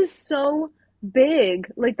 place is so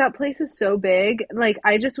big. Like that place is so big. Like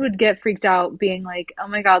I just would get freaked out being like, "Oh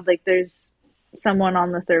my God, like there's someone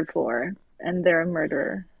on the third floor and they're a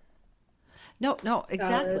murderer." No, no,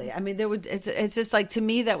 Valid. exactly. I mean, there would. It's just like to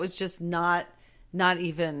me that was just not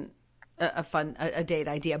even a fun a date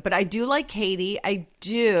idea. But I do like Katie. I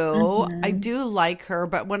Hmm. do like her.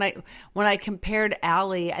 But when I compared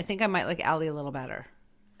Allie, I think I might like Allie a little better.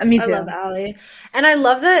 Me I love too. Allie, and I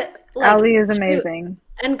love that like Allie is she amazing.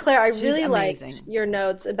 and Claire. I She's really liked amazing. your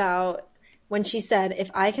notes about when she said, "If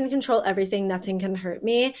I can control everything, nothing can hurt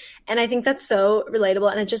me," and I think that's so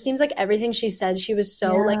relatable. And it just seems like everything she said, she was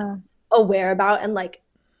so like Yeah. aware about and like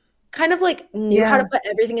kind of like knew how to Yeah. put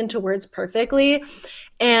everything into words perfectly.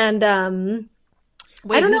 And I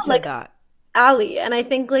Wait, don't know, who said like that? Allie, and I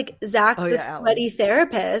think like Oh Zach, the yeah, Allie. sweaty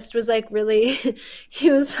therapist, was like really,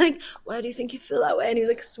 he was like, "Why do you think you feel that way?" And he was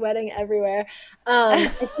like sweating everywhere.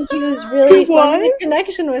 I think he was He really forming a was?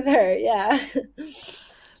 connection with her. Yeah.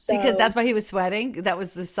 Because So, that's why he was sweating. That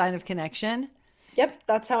was the sign of connection. yep,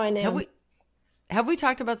 that's how I Have knew. we have we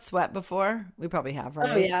talked about sweat before? We probably have,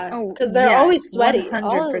 Oh right? yeah, Oh, because they're yes, always sweaty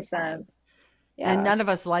all of the 100%. time. And Yeah. none of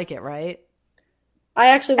us like it, right? I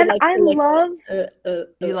actually would And like I to like, love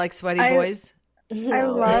You like sweaty I boys? I no,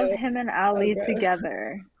 love ew, him and so Allie gross.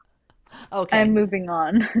 together. I'm Okay. moving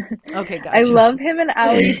on. Okay, I gotcha. love him and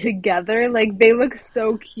Allie together. Like they look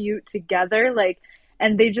so cute together. Like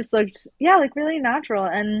and they just looked yeah, like really natural.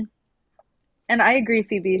 And I agree,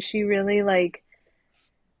 Phoebe. She really like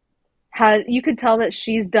had you could tell that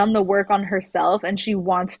she's done the work on herself and she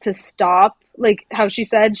wants to stop like how she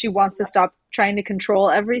said she wants to stop trying to control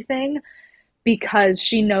everything because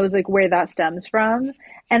she knows like where that stems from.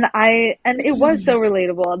 And it was so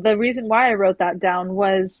relatable. The reason why I wrote that down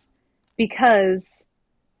was because,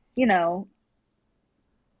 you know,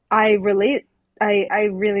 I relate I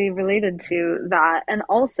really related to that. And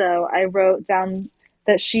also I wrote down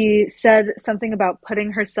that she said something about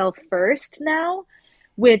putting herself first now,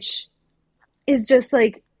 which is just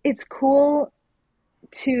like it's cool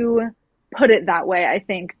to put it that way. I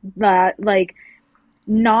think that like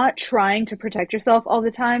not trying to protect yourself all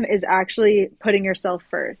the time is actually putting yourself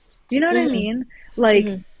first. Do you know what I Hmm. mean? Like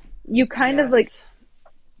Hmm. you kind of Yes.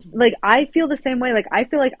 like I feel the same way. Like I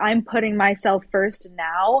feel like I'm putting myself first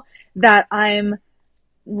now that I'm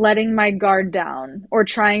letting my guard down or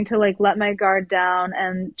trying to like let my guard down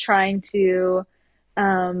and trying to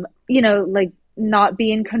like not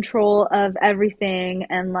be in control of everything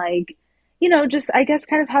and like just I guess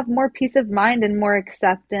kind of have more peace of mind and more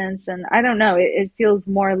acceptance and I don't know, it feels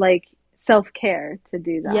more like self-care to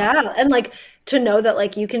do that. Yeah, and like to know that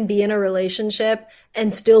like you can be in a relationship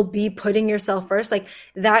and still be putting yourself first, like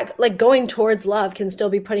that, like going towards love can still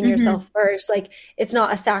be putting Hmm. yourself first. Like it's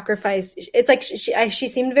not a sacrifice. It's like she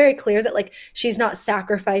seemed very clear that like she's not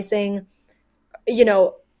sacrificing, you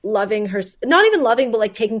know, loving her, not even loving, but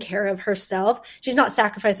like taking care of herself. She's not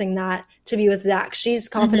sacrificing that to be with Zach. She's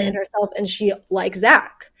confident in Hmm. herself and she likes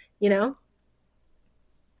Zach, you know?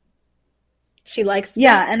 She likes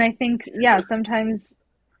Yeah, Zach. and I think yeah, sometimes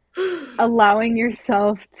allowing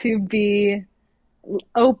yourself to be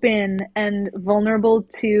open and vulnerable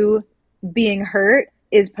to being hurt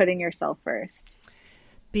is putting yourself first.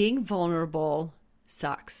 Being vulnerable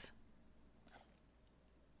sucks.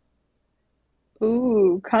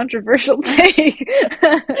 Ooh, controversial take.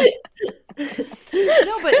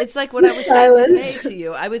 No, but it's like what The I was saying today silence. to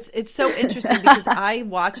you. It's so interesting because I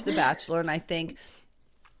watch The Bachelor and I think,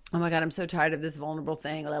 oh my God, I'm so tired of this vulnerable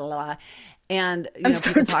thing. La, la, la. And, I'm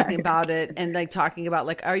so people talking tired. about it and like talking about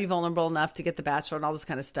like, are you vulnerable enough to get The Bachelor and all this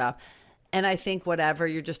kind of stuff. And I think whatever,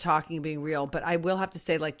 you're just talking, being real. But I will have to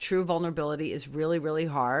say like true vulnerability is really, really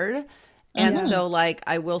hard. And Hmm. so like,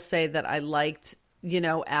 I will say that I liked,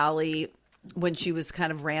 Allie when she was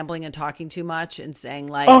kind of rambling and talking too much and saying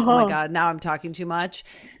like, oh my Uh-huh. God, now I'm talking too much.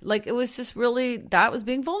 Like it was just really, that was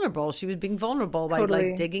being vulnerable. She was being vulnerable by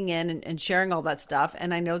like Totally. digging in and sharing all that stuff.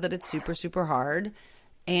 And I know that it's super, super hard.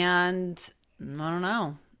 And I don't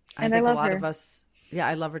know. I And I think a love lot of her. us, yeah,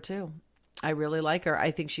 I love her too. I really like her. I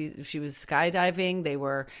think she was skydiving.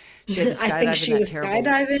 She had to I think skydive in she that was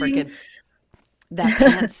terrible skydiving. freaking that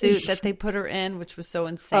pantsuit that they put her in, which was so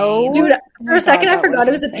insane. Oh. Dude, for a second I that forgot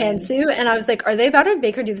it was was a insane. pantsuit, and I was like, are they about to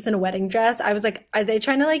make her do this in a wedding dress? I was like, are they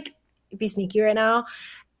trying to like be sneaky right now?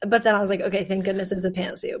 But then I was like, okay, thank goodness it's a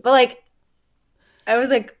pantsuit. But like, I was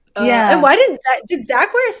like, Yeah. And why did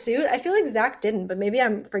Zach wear a suit? I feel like Zach didn't, but maybe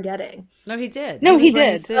I'm forgetting. No, he did. No, was he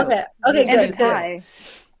wearing a did. suit. Okay, He was good. And wearing a a suit. tie.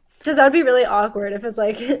 Because that would be really awkward if it's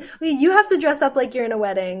like, you have to dress up like you're in a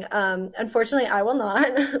wedding. Unfortunately, I will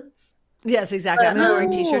not. Yes, exactly. I'm wearing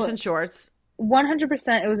No. t-shirts and shorts.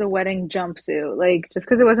 100% it was a wedding jumpsuit. Like, just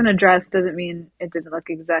because it wasn't a dress doesn't mean it didn't look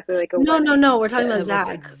exactly like a wedding. No. We're talking It about looked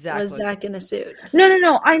Zach. exactly. Was Zach in a suit?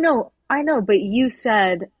 No. I know. But you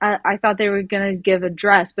said I thought they were gonna give a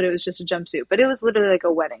dress, but it was just a jumpsuit. But it was literally like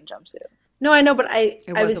a wedding jumpsuit. No, I know, but I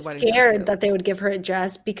was was a wedding scared jumpsuit. that they would give her a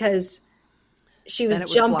dress because she was Then it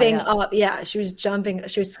would fly jumping up. up. Yeah, she was jumping.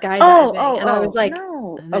 She was skydiving, and I was like,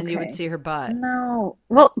 no. And then you Okay. would see her butt. No.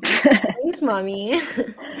 Well, "Thanks, mommy."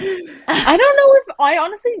 I don't know if I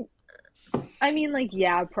honestly. I mean, like,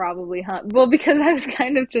 yeah, probably, huh? Well, because I was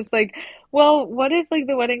kind of just like, well, what if like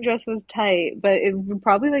the wedding dress was tight, but it would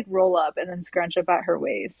probably like roll up and then scrunch up at her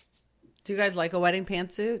waist. Do you guys like a wedding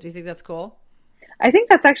pantsuit? Do you think that's cool? I think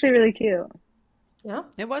that's actually really cute. Yeah.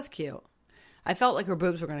 It was cute. I felt like her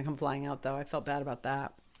boobs were going to come flying out, though. I felt bad about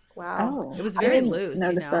that. Wow. It was very didn't loose, you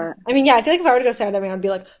notice know? that. I mean, yeah, I feel like if I were to go skydiving, I'd be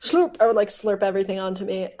like, slurp. I would like slurp everything onto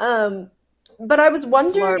me. But I was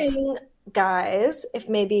wondering, guys, if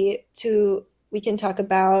maybe we can talk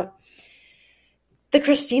about the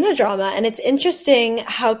Christina drama. And it's interesting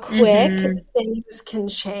how quick things can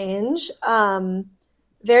change.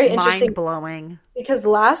 Very interesting Mind-blowing. because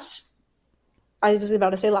I was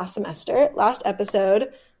about to say last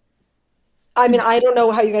episode, I mean, I don't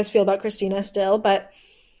know how you guys feel about Christina still, but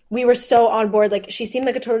we were so on board. Like, she seemed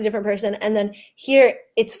like a totally different person. And then here,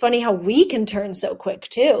 it's funny how we can turn so quick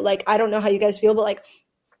too. Like, I don't know how you guys feel, but like,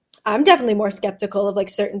 I'm definitely more skeptical of like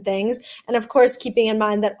certain things. And of course, keeping in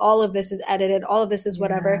mind that all of this is edited, all of this is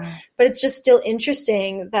whatever, but it's just still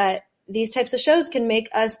interesting that these types of shows can make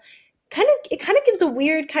us it kind of gives a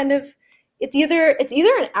weird kind of, it's either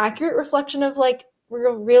an accurate reflection of like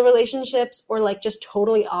real relationships or like just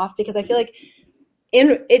totally off, because I feel like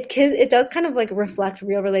it does kind of like reflect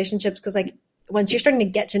real relationships, because like once you're starting to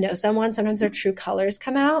get to know someone, sometimes their true colors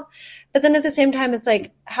come out. But then at the same time, it's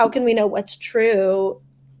like, how can we know what's true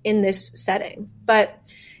in this setting? But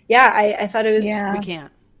yeah, I thought it was We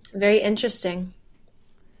can't. very interesting.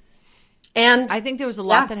 And I think there was a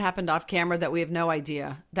lot that happened off camera that we have no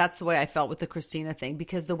idea. That's the way I felt with the Christina thing,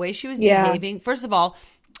 because the way she was behaving, first of all,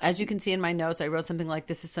 as you can see in my notes, I wrote something like,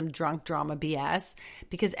 this is some drunk drama BS,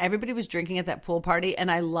 because everybody was drinking at that pool party. And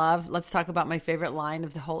let's talk about my favorite line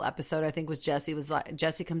of the whole episode, I think was Jesse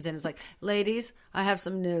comes in and is like, ladies, I have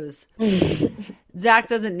some news. Zach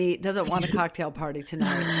doesn't want a cocktail party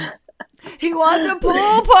tonight. He wants a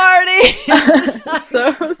pool party.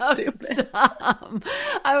 So stupid. Dumb.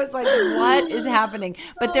 I was like, what is happening?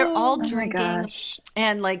 But they're all drinking.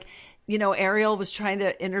 And like, you know, Ariel was trying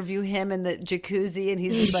to interview him in the jacuzzi, and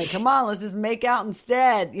he's just like, come on, let's just make out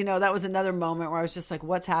instead. You know, that was another moment where I was just like,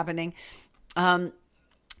 what's happening?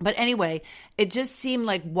 But anyway, it just seemed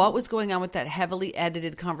like what was going on with that heavily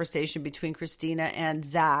edited conversation between Christina and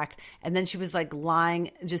Zach. And then she was like lying,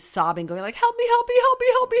 just sobbing, going like, help me, help me, help me,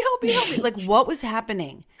 help me, help me, help me. Like, what was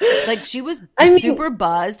happening? Like, she was super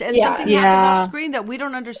buzzed, and something happened off screen that we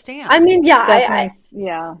don't understand. I mean, yeah,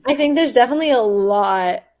 I think there's definitely a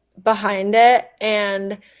lot behind it.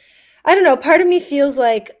 And I don't know, part of me feels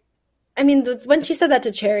like, I mean, when she said that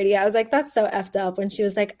to Charity, I was like, that's so effed up, when she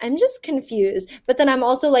was like, I'm just confused. But then I'm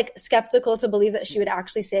also like skeptical to believe that she would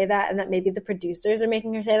actually say that, and that maybe the producers are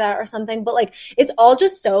making her say that or something. But like, it's all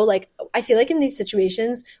just so like, I feel like in these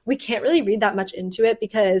situations, we can't really read that much into it,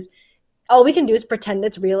 because all we can do is pretend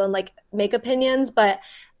it's real and like make opinions. But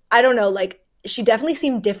I don't know, like, she definitely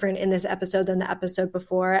seemed different in this episode than the episode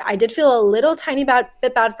before. I did feel a little tiny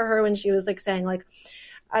bit bad for her when she was like saying like,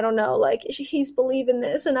 I don't know, like, he's believing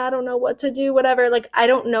this and I don't know what to do, whatever. Like, I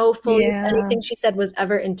don't know fully if anything she said was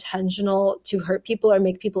ever intentional to hurt people or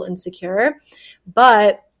make people insecure.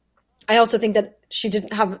 But I also think that she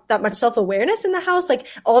didn't have that much self-awareness in the house. Like,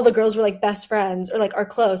 all the girls were like best friends or like are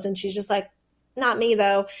close, and she's just like, not me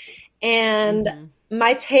though. And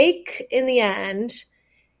my take in the end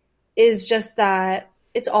is just that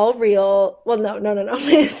it's all real. Well, no.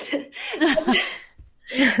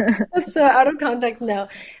 That's so out of context. No,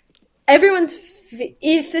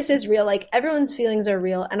 if this is real, like, everyone's feelings are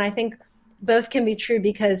real. And I think both can be true,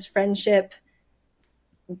 because friendship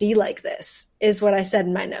be like this is what I said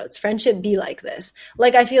in my notes. Friendship be like this.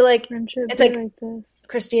 Like, I feel like it's like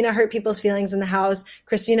Christina hurt people's feelings in the house.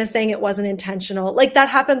 Christina saying it wasn't intentional. Like that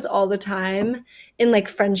happens all the time in like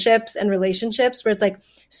friendships and relationships where it's like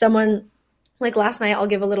someone, like last night, I'll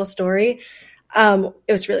give a little story. It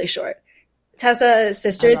was really short. Tessa's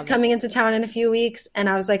sister is coming into town in a few weeks. And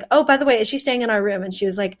I was like, oh, by the way, is she staying in our room? And she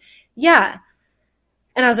was like, yeah.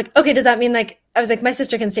 And I was like, okay, does that mean like, I was like, my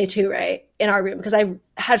sister can stay too, right? In our room. Because I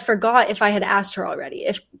had forgot if I had asked her already,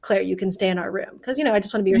 if Claire, you can stay in our room. Because, I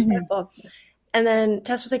just want to be respectful. And then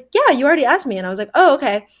Tess was like, yeah, you already asked me. And I was like, oh,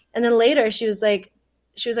 okay. And then later she was like,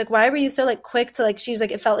 why were you so like quick to like, she was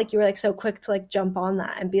like, it felt like you were like so quick to like jump on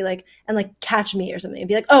that and be like, and like catch me or something and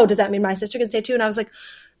be like, oh, does that mean my sister can stay too? And I was like,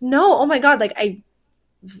 no, oh my God. Like I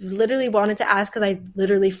literally wanted to ask because I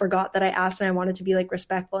literally forgot that I asked and I wanted to be like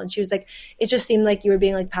respectful. And she was like, it just seemed like you were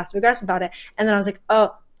being like passive aggressive about it. And then I was like,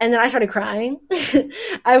 oh, and then I started crying.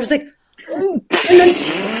 I was like, and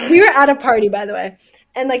then we were at a party, by the way,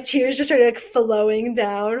 and like tears just started like flowing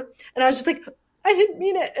down. And I was just like, I didn't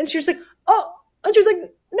mean it. And she was like, oh, and she was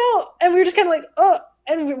like, no. And we were just kind of like, oh,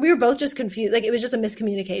 and we were both just confused. Like it was just a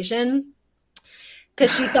miscommunication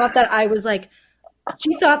because she thought that I was like,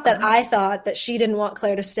 she thought that I thought that she didn't want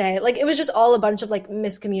Claire to stay. Like it was just all a bunch of like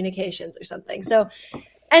miscommunications or something. So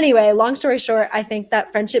anyway, long story short, I think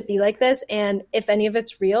that friendship be like this. And if any of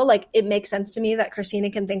it's real, like it makes sense to me that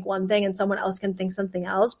Christina can think one thing and someone else can think something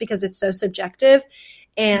else because it's so subjective.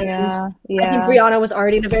 And I think Brianna was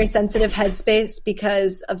already in a very sensitive headspace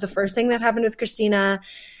because of the first thing that happened with Christina.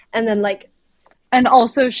 And then like, and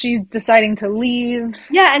also she's deciding to leave.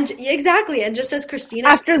 Yeah, and exactly. And just as Christina...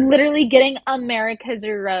 After literally getting America's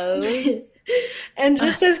rose. And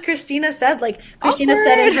just as Christina said, like, Christina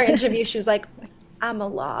said in her interview, she was like, I'm a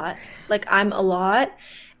lot. Like, I'm a lot.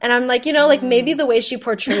 And I'm like, like, maybe the way she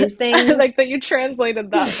portrays things... I like that you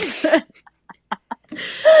translated that.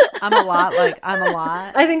 I'm a lot, like, I'm a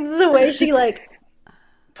lot. I think the way she, like...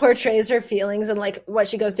 portrays her feelings and like what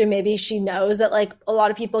she goes through, maybe she knows that like a lot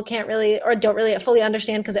of people can't really or don't really fully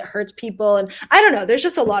understand because it hurts people, and I don't know, there's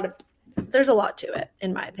a lot to it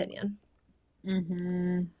in my opinion.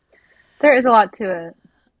 There is a lot to it.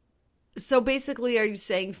 So basically, are you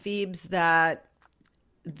saying, Phoebes, that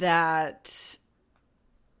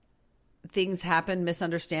things happen,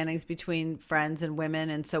 misunderstandings between friends and women,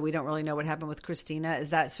 and so we don't really know what happened with Christina?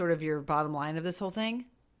 Is that sort of your bottom line of this whole thing?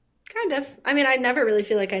 Kind of. I mean, I never really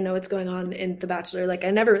feel like I know what's going on in The Bachelor. Like,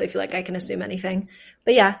 I never really feel like I can assume anything.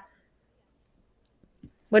 But yeah.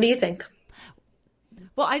 What do you think?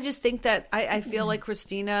 Well, I just think that I feel like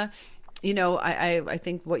Christina, I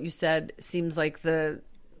think what you said seems like I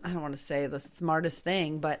don't want to say the smartest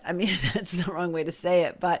thing, but I mean, that's the wrong way to say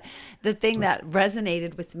it. But the thing that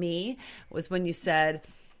resonated with me was when you said,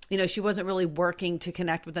 she wasn't really working to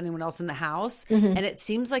connect with anyone else in the house. And it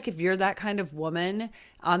seems like if you're that kind of woman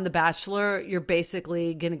on The Bachelor, you're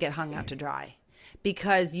basically going to get hung out to dry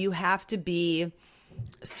because you have to be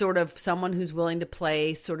sort of someone who's willing to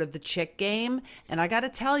play sort of the chick game. And I got to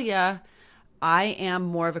tell you, I am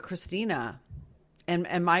more of a Christina.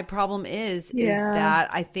 And my problem is that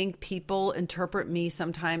I think people interpret me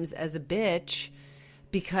sometimes as a bitch.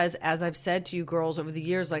 Because as I've said to you girls over the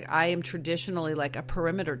years, like I am traditionally like a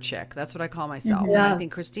perimeter chick. That's what I call myself. Yeah. And I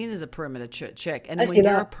think Christine is a perimeter chick. And when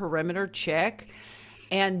you're a perimeter chick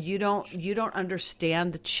and you don't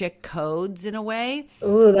understand the chick codes in a way,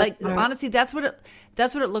 ooh, like smart. Honestly, that's what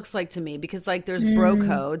it looks like to me. Because like there's bro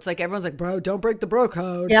codes. Like everyone's like, bro, don't break the bro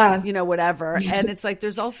code. Yeah. Whatever. And it's like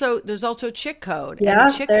there's also a chick code. Yeah,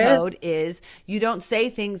 and the chick code is you don't say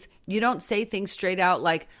things straight out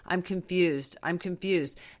like I'm confused.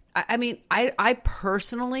 I mean, I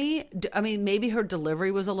personally, maybe her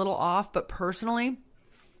delivery was a little off, but personally,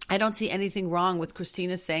 I don't see anything wrong with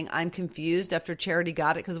Christina saying I'm confused after Charity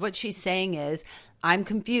got it, because what she's saying is I'm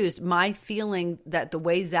confused. My feeling that the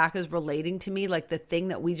way Zach is relating to me, like the thing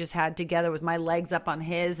that we just had together with my legs up on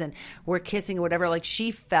his and we're kissing or whatever, like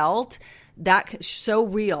she felt that so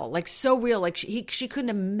real. Like she couldn't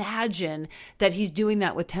imagine that he's doing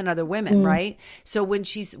that with 10 other women, right? So when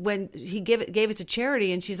he gave it to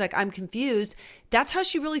Charity and she's like, I'm confused, that's how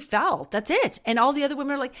she really felt. That's it. And all the other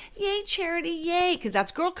women are like, yay, Charity, yay, because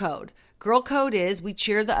that's girl code. Girl code is we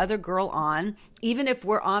cheer the other girl on, even if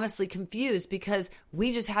we're honestly confused, because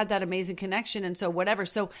we just had that amazing connection. And so whatever.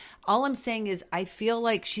 So all I'm saying is I feel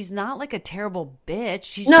like she's not like a terrible bitch.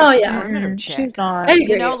 She's just a perimeter chick. She's not. I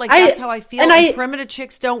agree. That's how I feel. And perimeter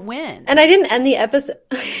chicks don't win. And I didn't end the episode.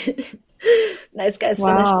 Nice guys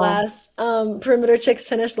finished last. Perimeter chicks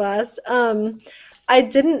finished last. I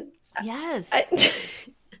didn't. Yes.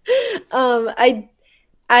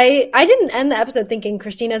 I didn't end the episode thinking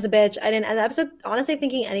Christina's a bitch. I didn't end the episode honestly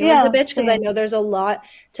thinking anyone's a bitch, because I know there's a lot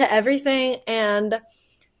to everything. And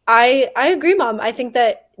I agree, Mom. I think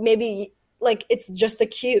that maybe like it's just the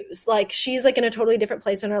cues. Like she's like in a totally different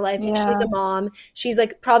place in her life. Like she's a mom. She's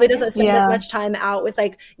like probably doesn't spend as much time out with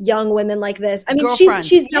like young women like this. I mean,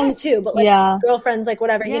 she's young too, but like girlfriends, like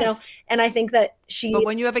whatever, you know. And I think that But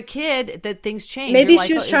when you have a kid, that things change. Maybe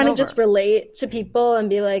she was trying to just relate to people and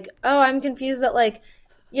be like, oh, I'm confused that like,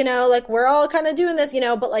 you know, like we're all kind of doing this, you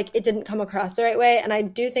know, but like it didn't come across the right way. And I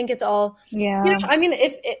do think it's all, you know, I mean,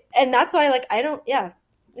 and that's why like I don't,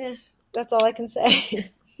 that's all I can say.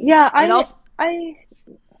 Yeah,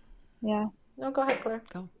 No, go ahead, Claire.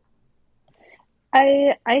 Go.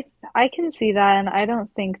 I can see that, and I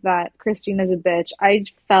don't think that Christina's a bitch. I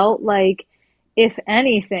felt like, if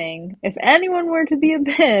anything, if anyone were to be a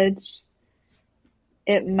bitch,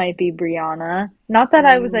 it might be Brianna. Not that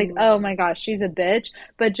I was like, oh my gosh, she's a bitch,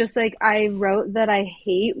 but just like I wrote that I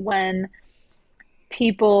hate when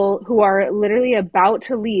people who are literally about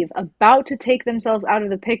to leave, about to take themselves out of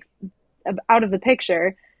the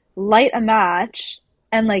picture, light a match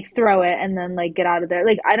and like throw it and then like get out of there.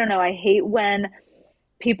 Like, I don't know. I hate when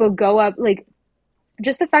people go up, like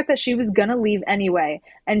just the fact that she was going to leave anyway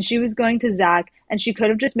and she was going to Zach and she could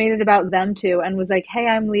have just made it about them too and was like, hey,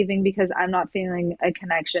 I'm leaving because I'm not feeling a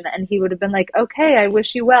connection. And he would have been like, okay, I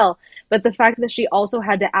wish you well. But the fact that she also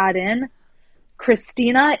had to add in,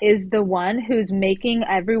 Christina is the one who's making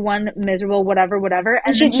everyone miserable, whatever.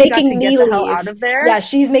 And she's making me get the leave. hell out of there. Yeah,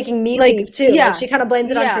 she's making me leave too. Yeah, like, she kind of blames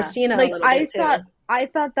it on Christina like, a little bit too. I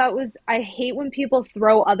thought that was, I hate when people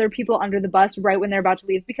throw other people under the bus right when they're about to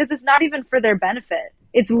leave because it's not even for their benefit.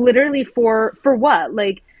 It's literally for what?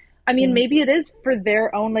 Like, I mean, maybe it is for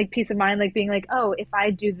their own like peace of mind, like being like, oh, if I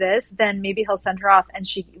do this, then maybe he'll send her off and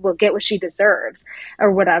she will get what she deserves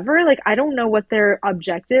or whatever. Like, I don't know what their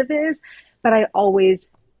objective is. But I always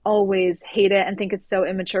hate it and think it's so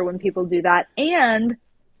immature when people do that. And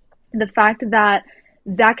the fact that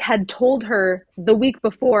Zach had told her the week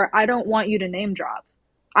before, I don't want you to name drop.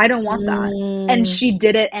 I don't want that. And she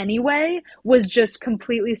did it anyway was just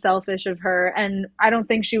completely selfish of her. And I don't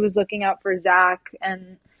think she was looking out for Zach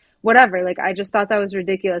and whatever. Like, I just thought that was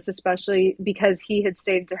ridiculous, especially because he had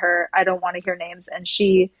stated to her, I don't want to hear names. And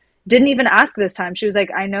she didn't even ask this time. She was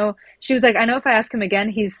like, I know if I ask him again,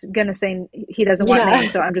 he's going to say he doesn't want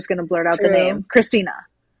names. So I'm just going to blurt out the name, Christina.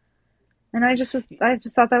 And I just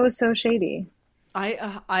thought that was so shady.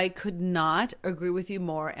 I could not agree with you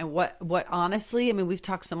more. And what honestly, I mean, we've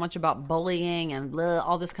talked so much about bullying and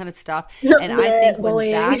all this kind of stuff. And I think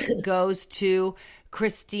when Zach goes to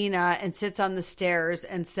Christina and sits on the stairs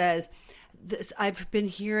and says, I've been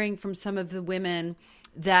hearing from some of the women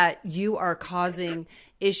that you are causing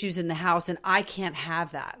issues in the house and I can't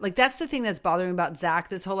have that. Like, that's the thing that's bothering me about Zach,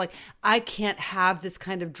 this whole like, I can't have this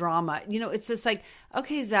kind of drama. You know, it's just like,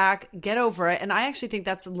 okay, Zach, get over it. And I actually think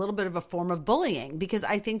that's a little bit of a form of bullying because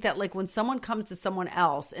I think that like when someone comes to someone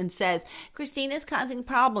else and says, Christina's causing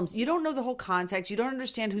problems, you don't know the whole context. You don't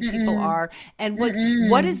understand who people are. And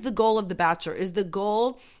what is the goal of The Bachelor? Is the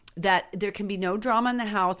goal that there can be no drama in the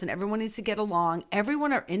house and everyone needs to get along.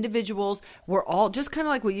 Everyone are individuals. We're all just kind of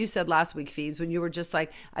like what you said last week, Phoebes, when you were just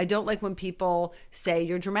like, I don't like when people say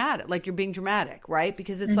you're dramatic, like you're being dramatic, right?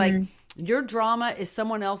 Because it's like your drama is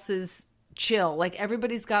someone else's chill. Like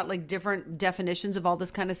everybody's got like different definitions of all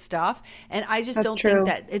this kind of stuff. And I just don't think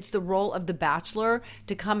that it's the role of The Bachelor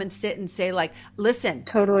to come and sit and say like, listen,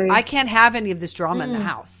 I can't have any of this drama in the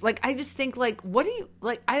house. Like, I just think like, what do you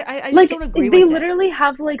like? I just like, don't agree with it. They literally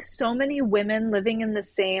have like so many women living in the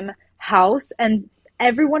same house and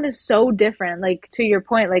everyone is so different. Like, to your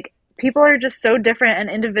point, like people are just so different and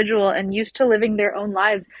individual and used to living their own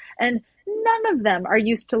lives. And none of them are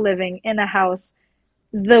used to living in a house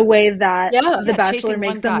the way that The Bachelor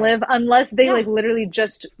makes them live, unless they like literally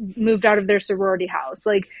just moved out of their sorority house.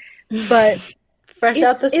 Like, but fresh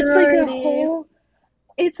out the sorority.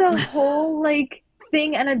 It's a whole like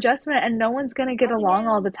thing and adjustment, and no one's gonna get along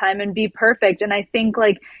all the time and be perfect. And I think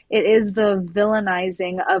like it is the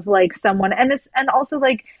villainizing of like someone, and also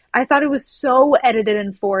like I thought it was so edited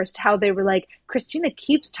and forced how they were like, Christina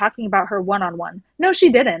keeps talking about her one-on-one. No, she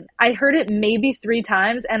didn't. I heard it maybe 3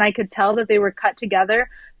 times and I could tell that they were cut together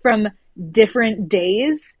from different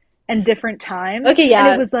days and different times. Okay, yeah.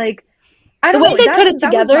 And it was like, I don't know. The way they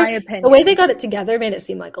got it together made it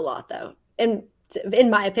seem like a lot though. And in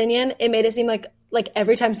my opinion, it made it seem like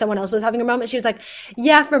every time someone else was having a moment, she was like,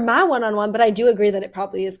 yeah, for my one-on-one, but I do agree that it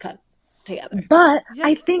probably is cut together. But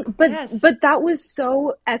I think but that was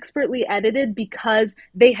so expertly edited because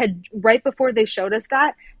they had, right before they showed us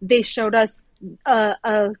that, they showed us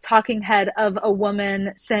a talking head of a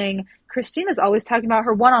woman saying Christina's always talking about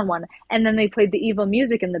her one-on-one, and then they played the evil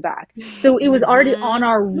music in the back. So it was already on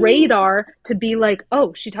our radar to be like,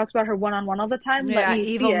 oh, she talks about her one-on-one all the time. Let me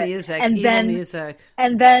evil see it. music, and evil then, music.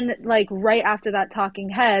 And then, like, right after that talking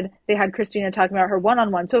head, they had Christina talking about her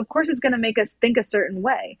one-on-one. So of course it's going to make us think a certain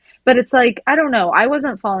way. But it's like, I don't know. I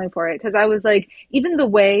wasn't falling for it because I was like, even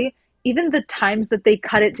the times that they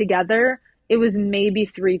cut it together, it was maybe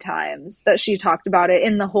 3 times that she talked about it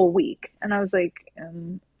in the whole week. And I was like,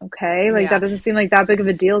 okay, like that doesn't seem like that big of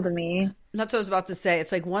a deal to me. That's what I was about to say.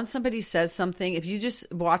 It's like once somebody says something, if you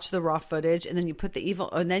just watch the raw footage and then you put the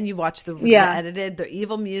evil, and then you watch the edited, the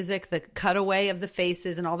evil music, the cutaway of the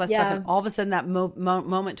faces and all that stuff, and all of a sudden that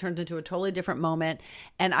moment turns into a totally different moment,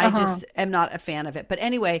 and I just am not a fan of it. But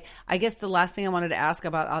anyway, I guess the last thing I wanted to ask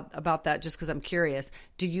about that, just because I'm curious,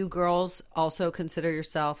 do you girls also consider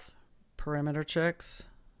yourself perimeter chicks?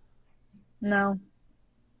 No.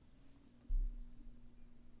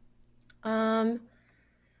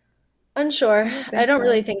 Unsure. I don't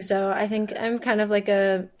really think so. I think I'm kind of like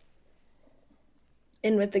a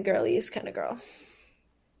in with the girlies kind of girl.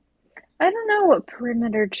 I don't know what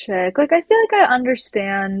perimeter chick. Like, I feel like I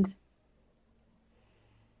understand.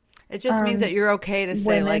 It just means that you're okay to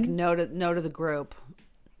say like women. no to the group.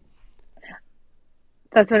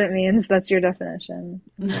 That's what it means. That's your definition.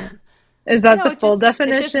 Is that the full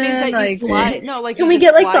definition? It just means that like, you fly. No, like Can you we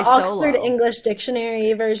just get like fly the Oxford solo. English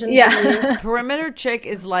Dictionary version? Yeah. Perimeter chick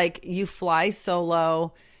is like you fly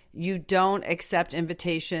solo. You don't accept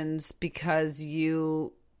invitations because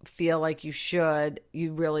you feel like you should.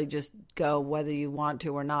 You really just go whether you want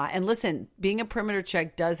to or not. And listen, being a perimeter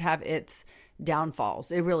chick does have its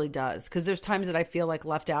downfalls. It really does. Because there's times that I feel like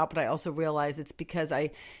left out, but I also realize it's because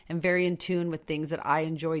I am very in tune with things that I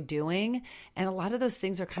enjoy doing. And a lot of those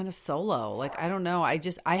things are kind of solo. Like, I don't know.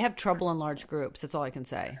 I have trouble in large groups. That's all I can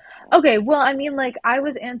say. Okay, well, I mean, like, I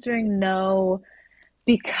was answering no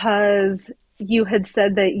because you had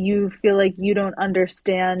said that you feel like you don't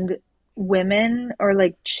understand women or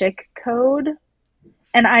like chick code.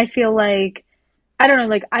 And I feel like, I don't know,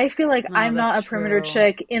 like, I feel like I'm not a perimeter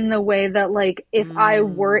chick in the way that, like, if I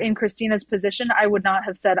were in Christina's position, I would not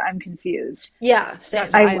have said I'm confused. Yeah, same.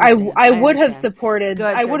 I would have supported,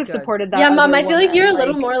 supported that. Yeah, Mom, other I feel like woman, you're a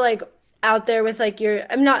little more like out there with like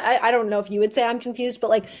I don't know if you would say I'm confused,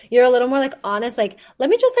 but like you're a little more like honest, like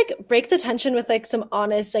let me just like break the tension with like some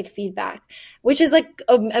honest like feedback, which is like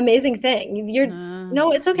an amazing thing.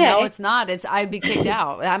 No, it's okay. No, it's not. I'd be kicked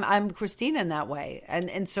out. I'm Christina in that way, and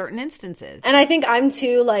in certain instances. And I think I'm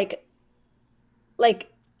too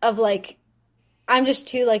I'm just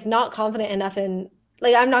too like not confident enough in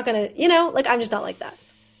like I'm not gonna like I'm just not like that.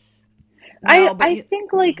 No, I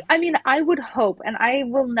think, like, I mean, I would hope, and I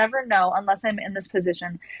will never know unless I'm in this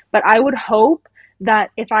position, but I would hope that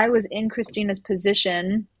if I was in Christina's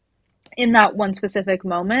position in that one specific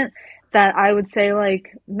moment, that I would say,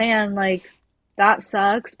 like, man, like, that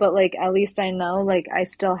sucks, but, like, at least I know, like, I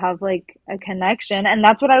still have, like, a connection. And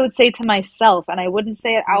that's what I would say to myself, and I wouldn't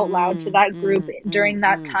say it out loud to that group during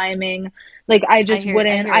that timing. Like, I just wouldn't.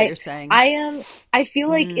 I hear what you're saying. I feel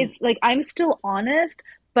like it's, like, I'm still honest,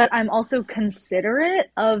 but I'm also considerate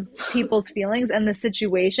of people's feelings and the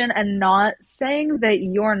situation, and not saying that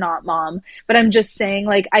you're not mom, but I'm just saying,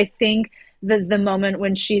 like, I think the moment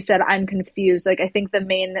when she said I'm confused, like, I think the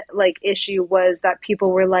main like issue was that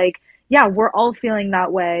people were like, yeah, we're all feeling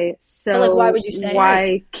that way. So like, why would you say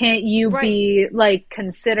why can't you be like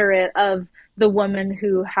considerate of the woman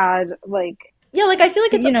who had like, yeah, like I feel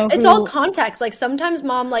like it's all context. Like sometimes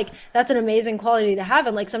mom, like that's an amazing quality to have,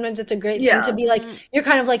 and like sometimes it's a great thing to be like you're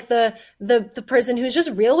kind of like the person who's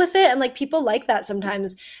just real with it, and like people like that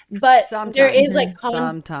sometimes. But there is like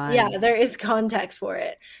there is context for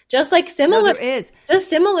it. Just like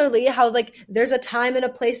similarly how like there's a time and a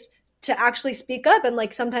place to actually speak up, and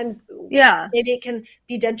like sometimes maybe it can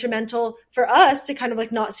be detrimental for us to kind of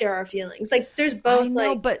like not share our feelings. Like there's both.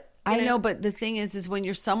 I know, but the thing is when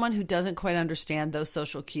you're someone who doesn't quite understand those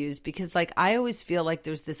social cues, because like I always feel like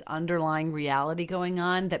there's this underlying reality going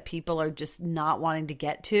on that people are just not wanting to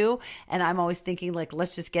get to. And I'm always thinking like,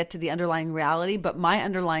 let's just get to the underlying reality. But my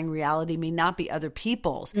underlying reality may not be other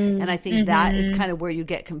people's. And I think that is kind of where you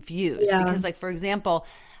get confused. Because like, for example,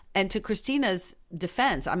 and to Christina's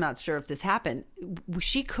defense, I'm not sure if this happened.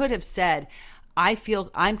 She could have said,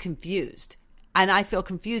 I'm confused. And I feel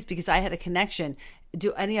confused because I had a connection.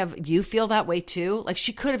 Do any of you feel that way too? Like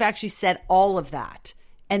she could have actually said all of that,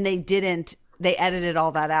 and they didn't. They edited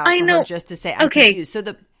all that out. I know, just to say I'm confused. So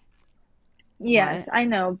yes, I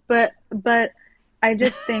know, but I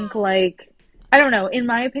just think like I don't know. In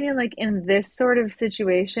my opinion, like in this sort of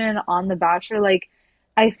situation on The Bachelor, like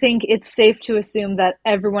I think it's safe to assume that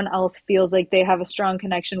everyone else feels like they have a strong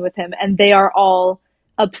connection with him and they are all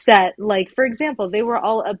upset. Like, for example, they were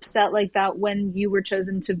all upset like that when you were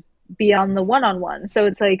chosen to be on the one-on-one. So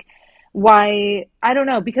it's like, why? I don't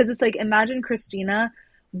know, because it's like, imagine Christina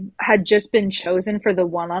had just been chosen for the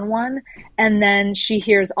one-on-one, and then she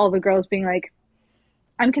hears all the girls being like,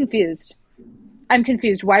 I'm confused.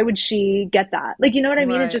 Why would she get that? Like, you know what I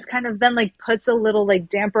mean? Right. It just kind of then like puts a little like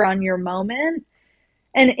damper on your moment.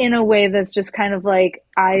 And in a way that's just kind of like,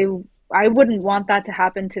 I wouldn't want that to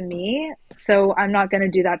happen to me, so I'm not going to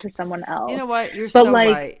do that to someone else. You know what? You're But so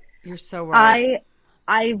like, right. You're so right.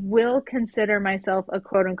 I will consider myself a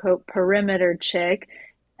quote unquote perimeter chick,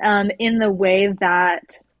 in the way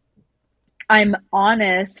that I'm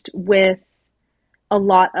honest with a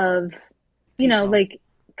lot of, you know, People. like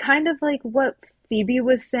kind of like what Phoebe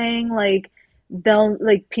was saying, like they'll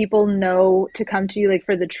like people know to come to you like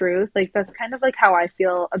for the truth. Like that's kind of like how I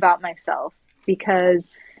feel about myself, because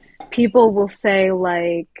people will say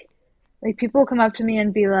like people will come up to me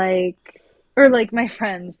and be like, or like my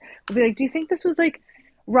friends will be like, do you think this was like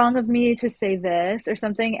wrong of me to say this or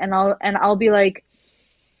something? And I'll be like,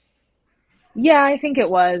 yeah, I think it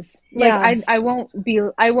was. Yeah. Like I won't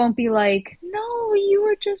be like, no, you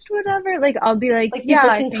were just whatever. Like I'll be like, Like yeah, people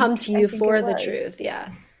I can think come to I you think for it the was. truth, yeah.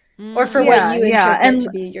 Or for Yeah, what you yeah, interpret and to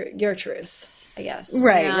be your truth, I guess.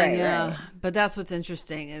 right, Yeah, right, yeah. right. But that's what's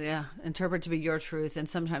interesting. Yeah. Interpret to be your truth. And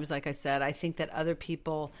sometimes, like I said, I think that other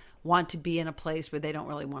people want to be in a place where they don't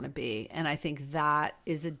really want to be. And I think that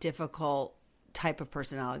is a difficult type of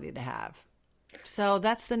personality to have. So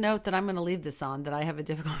that's the note that I'm going to leave this on, that I have a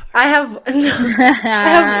difficult I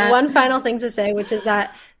have one final thing to say, which is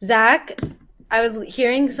that Zach, I was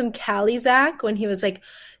hearing some Cali Zach when he was like,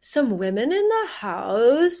 some women in the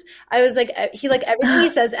house. I was like, he like everything he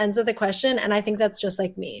says ends with a question, and I think that's just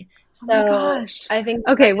like me. So gosh. I think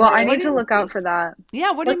Okay, well, I need to look out for that. Yeah.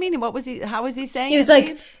 What do you mean? What was he? How was he saying? He was it,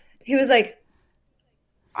 like, Phoebes?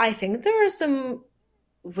 I think there are some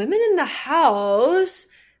women in the house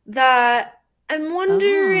that I'm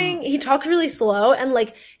wondering. He talked really slow, and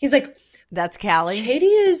like he's like, That's Callie. Katie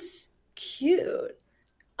is cute.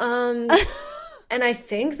 And I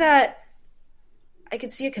think that I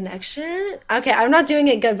could see a connection. Okay, I'm not doing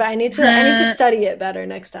it good, but I need to study it better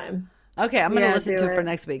next time. Okay, I'm going to listen do to it for it.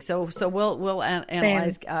 next week. So we'll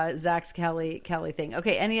analyze Zach's Kelly thing.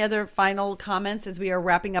 Okay, any other final comments as we are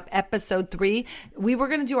wrapping up episode 3? We were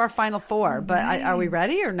going to do our final 4, but are we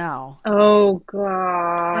ready or no? Oh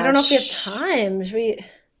gosh. I don't know if we have time. Should we?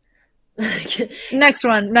 Next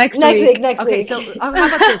one. Next week. Okay, so how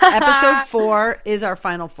about this? Episode 4 is our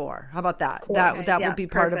final 4. How about that? Cool. That Yeah, would be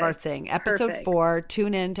part of our perfect. thing. Episode Perfect. 4.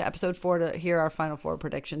 Tune in to episode 4 to hear our final 4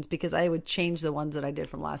 predictions, because I would change the ones that I did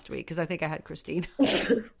from last week because I think I had Christine.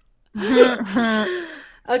 Okay.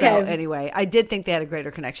 So anyway, I did think they had a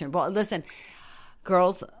greater connection. Well, listen,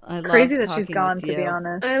 girls, I love Crazy that she's talking gone, with to be you.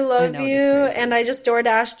 honest. I love know, you, it's crazy. and I just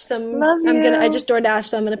DoorDashed some. Love I you. just DoorDashed,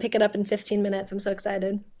 so I'm gonna pick it up in 15 minutes. I'm so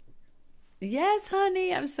excited. Yes,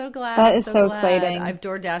 honey, I'm so glad. That I'm is so glad. exciting. I've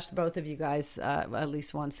DoorDashed both of you guys at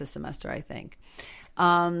least once this semester, I think.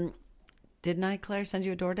 Didn't I, Claire, send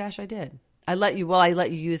you a DoorDash? I did. I let you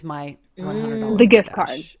use my $100 The gift DoorDash.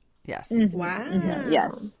 card. Yes. Wow.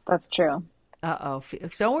 Yes, that's true. Uh-oh.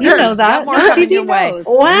 Don't worry. You know that. got more coming Phoebe your way. knows.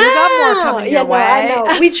 Wow. You got more coming your way. I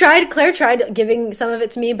know. Claire tried giving some of it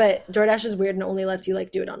to me, but DoorDash is weird and only lets you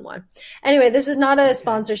like do it on one. Anyway, this is not a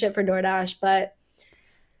sponsorship for DoorDash, but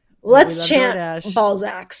let's love chant DoorDash.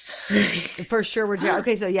 Balzacs. For sure, we're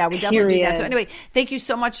okay. So yeah, we definitely do that. So anyway, thank you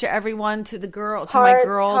so much to everyone, to my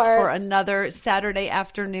girls for Hearts. another Saturday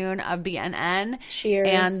afternoon of BNN.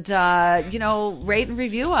 Cheers. And rate and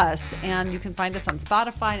review us, and you can find us on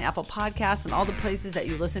Spotify and Apple Podcasts and all the places that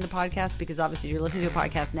you listen to podcasts, because obviously you're listening to a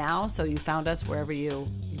podcast now, so you found us wherever you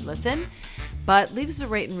listen. But leave us a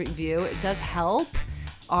rate and review; it does help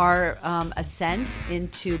our ascent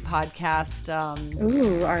into podcast.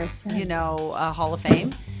 Ooh, our ascent. Hall of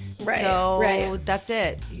Fame. Right, So right. that's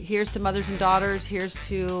it. Here's to mothers and daughters. Here's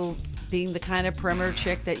to being the kind of perimeter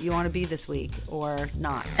chick that you want to be this week, or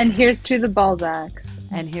not. And here's to the Balzacs.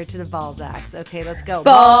 And here to the Balzacs. Okay, let's go.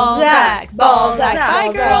 Balzacs, Balzacs, Bye,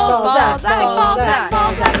 Balzacs, girls. Balzacs, Balzacs.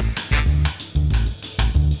 Balzacs.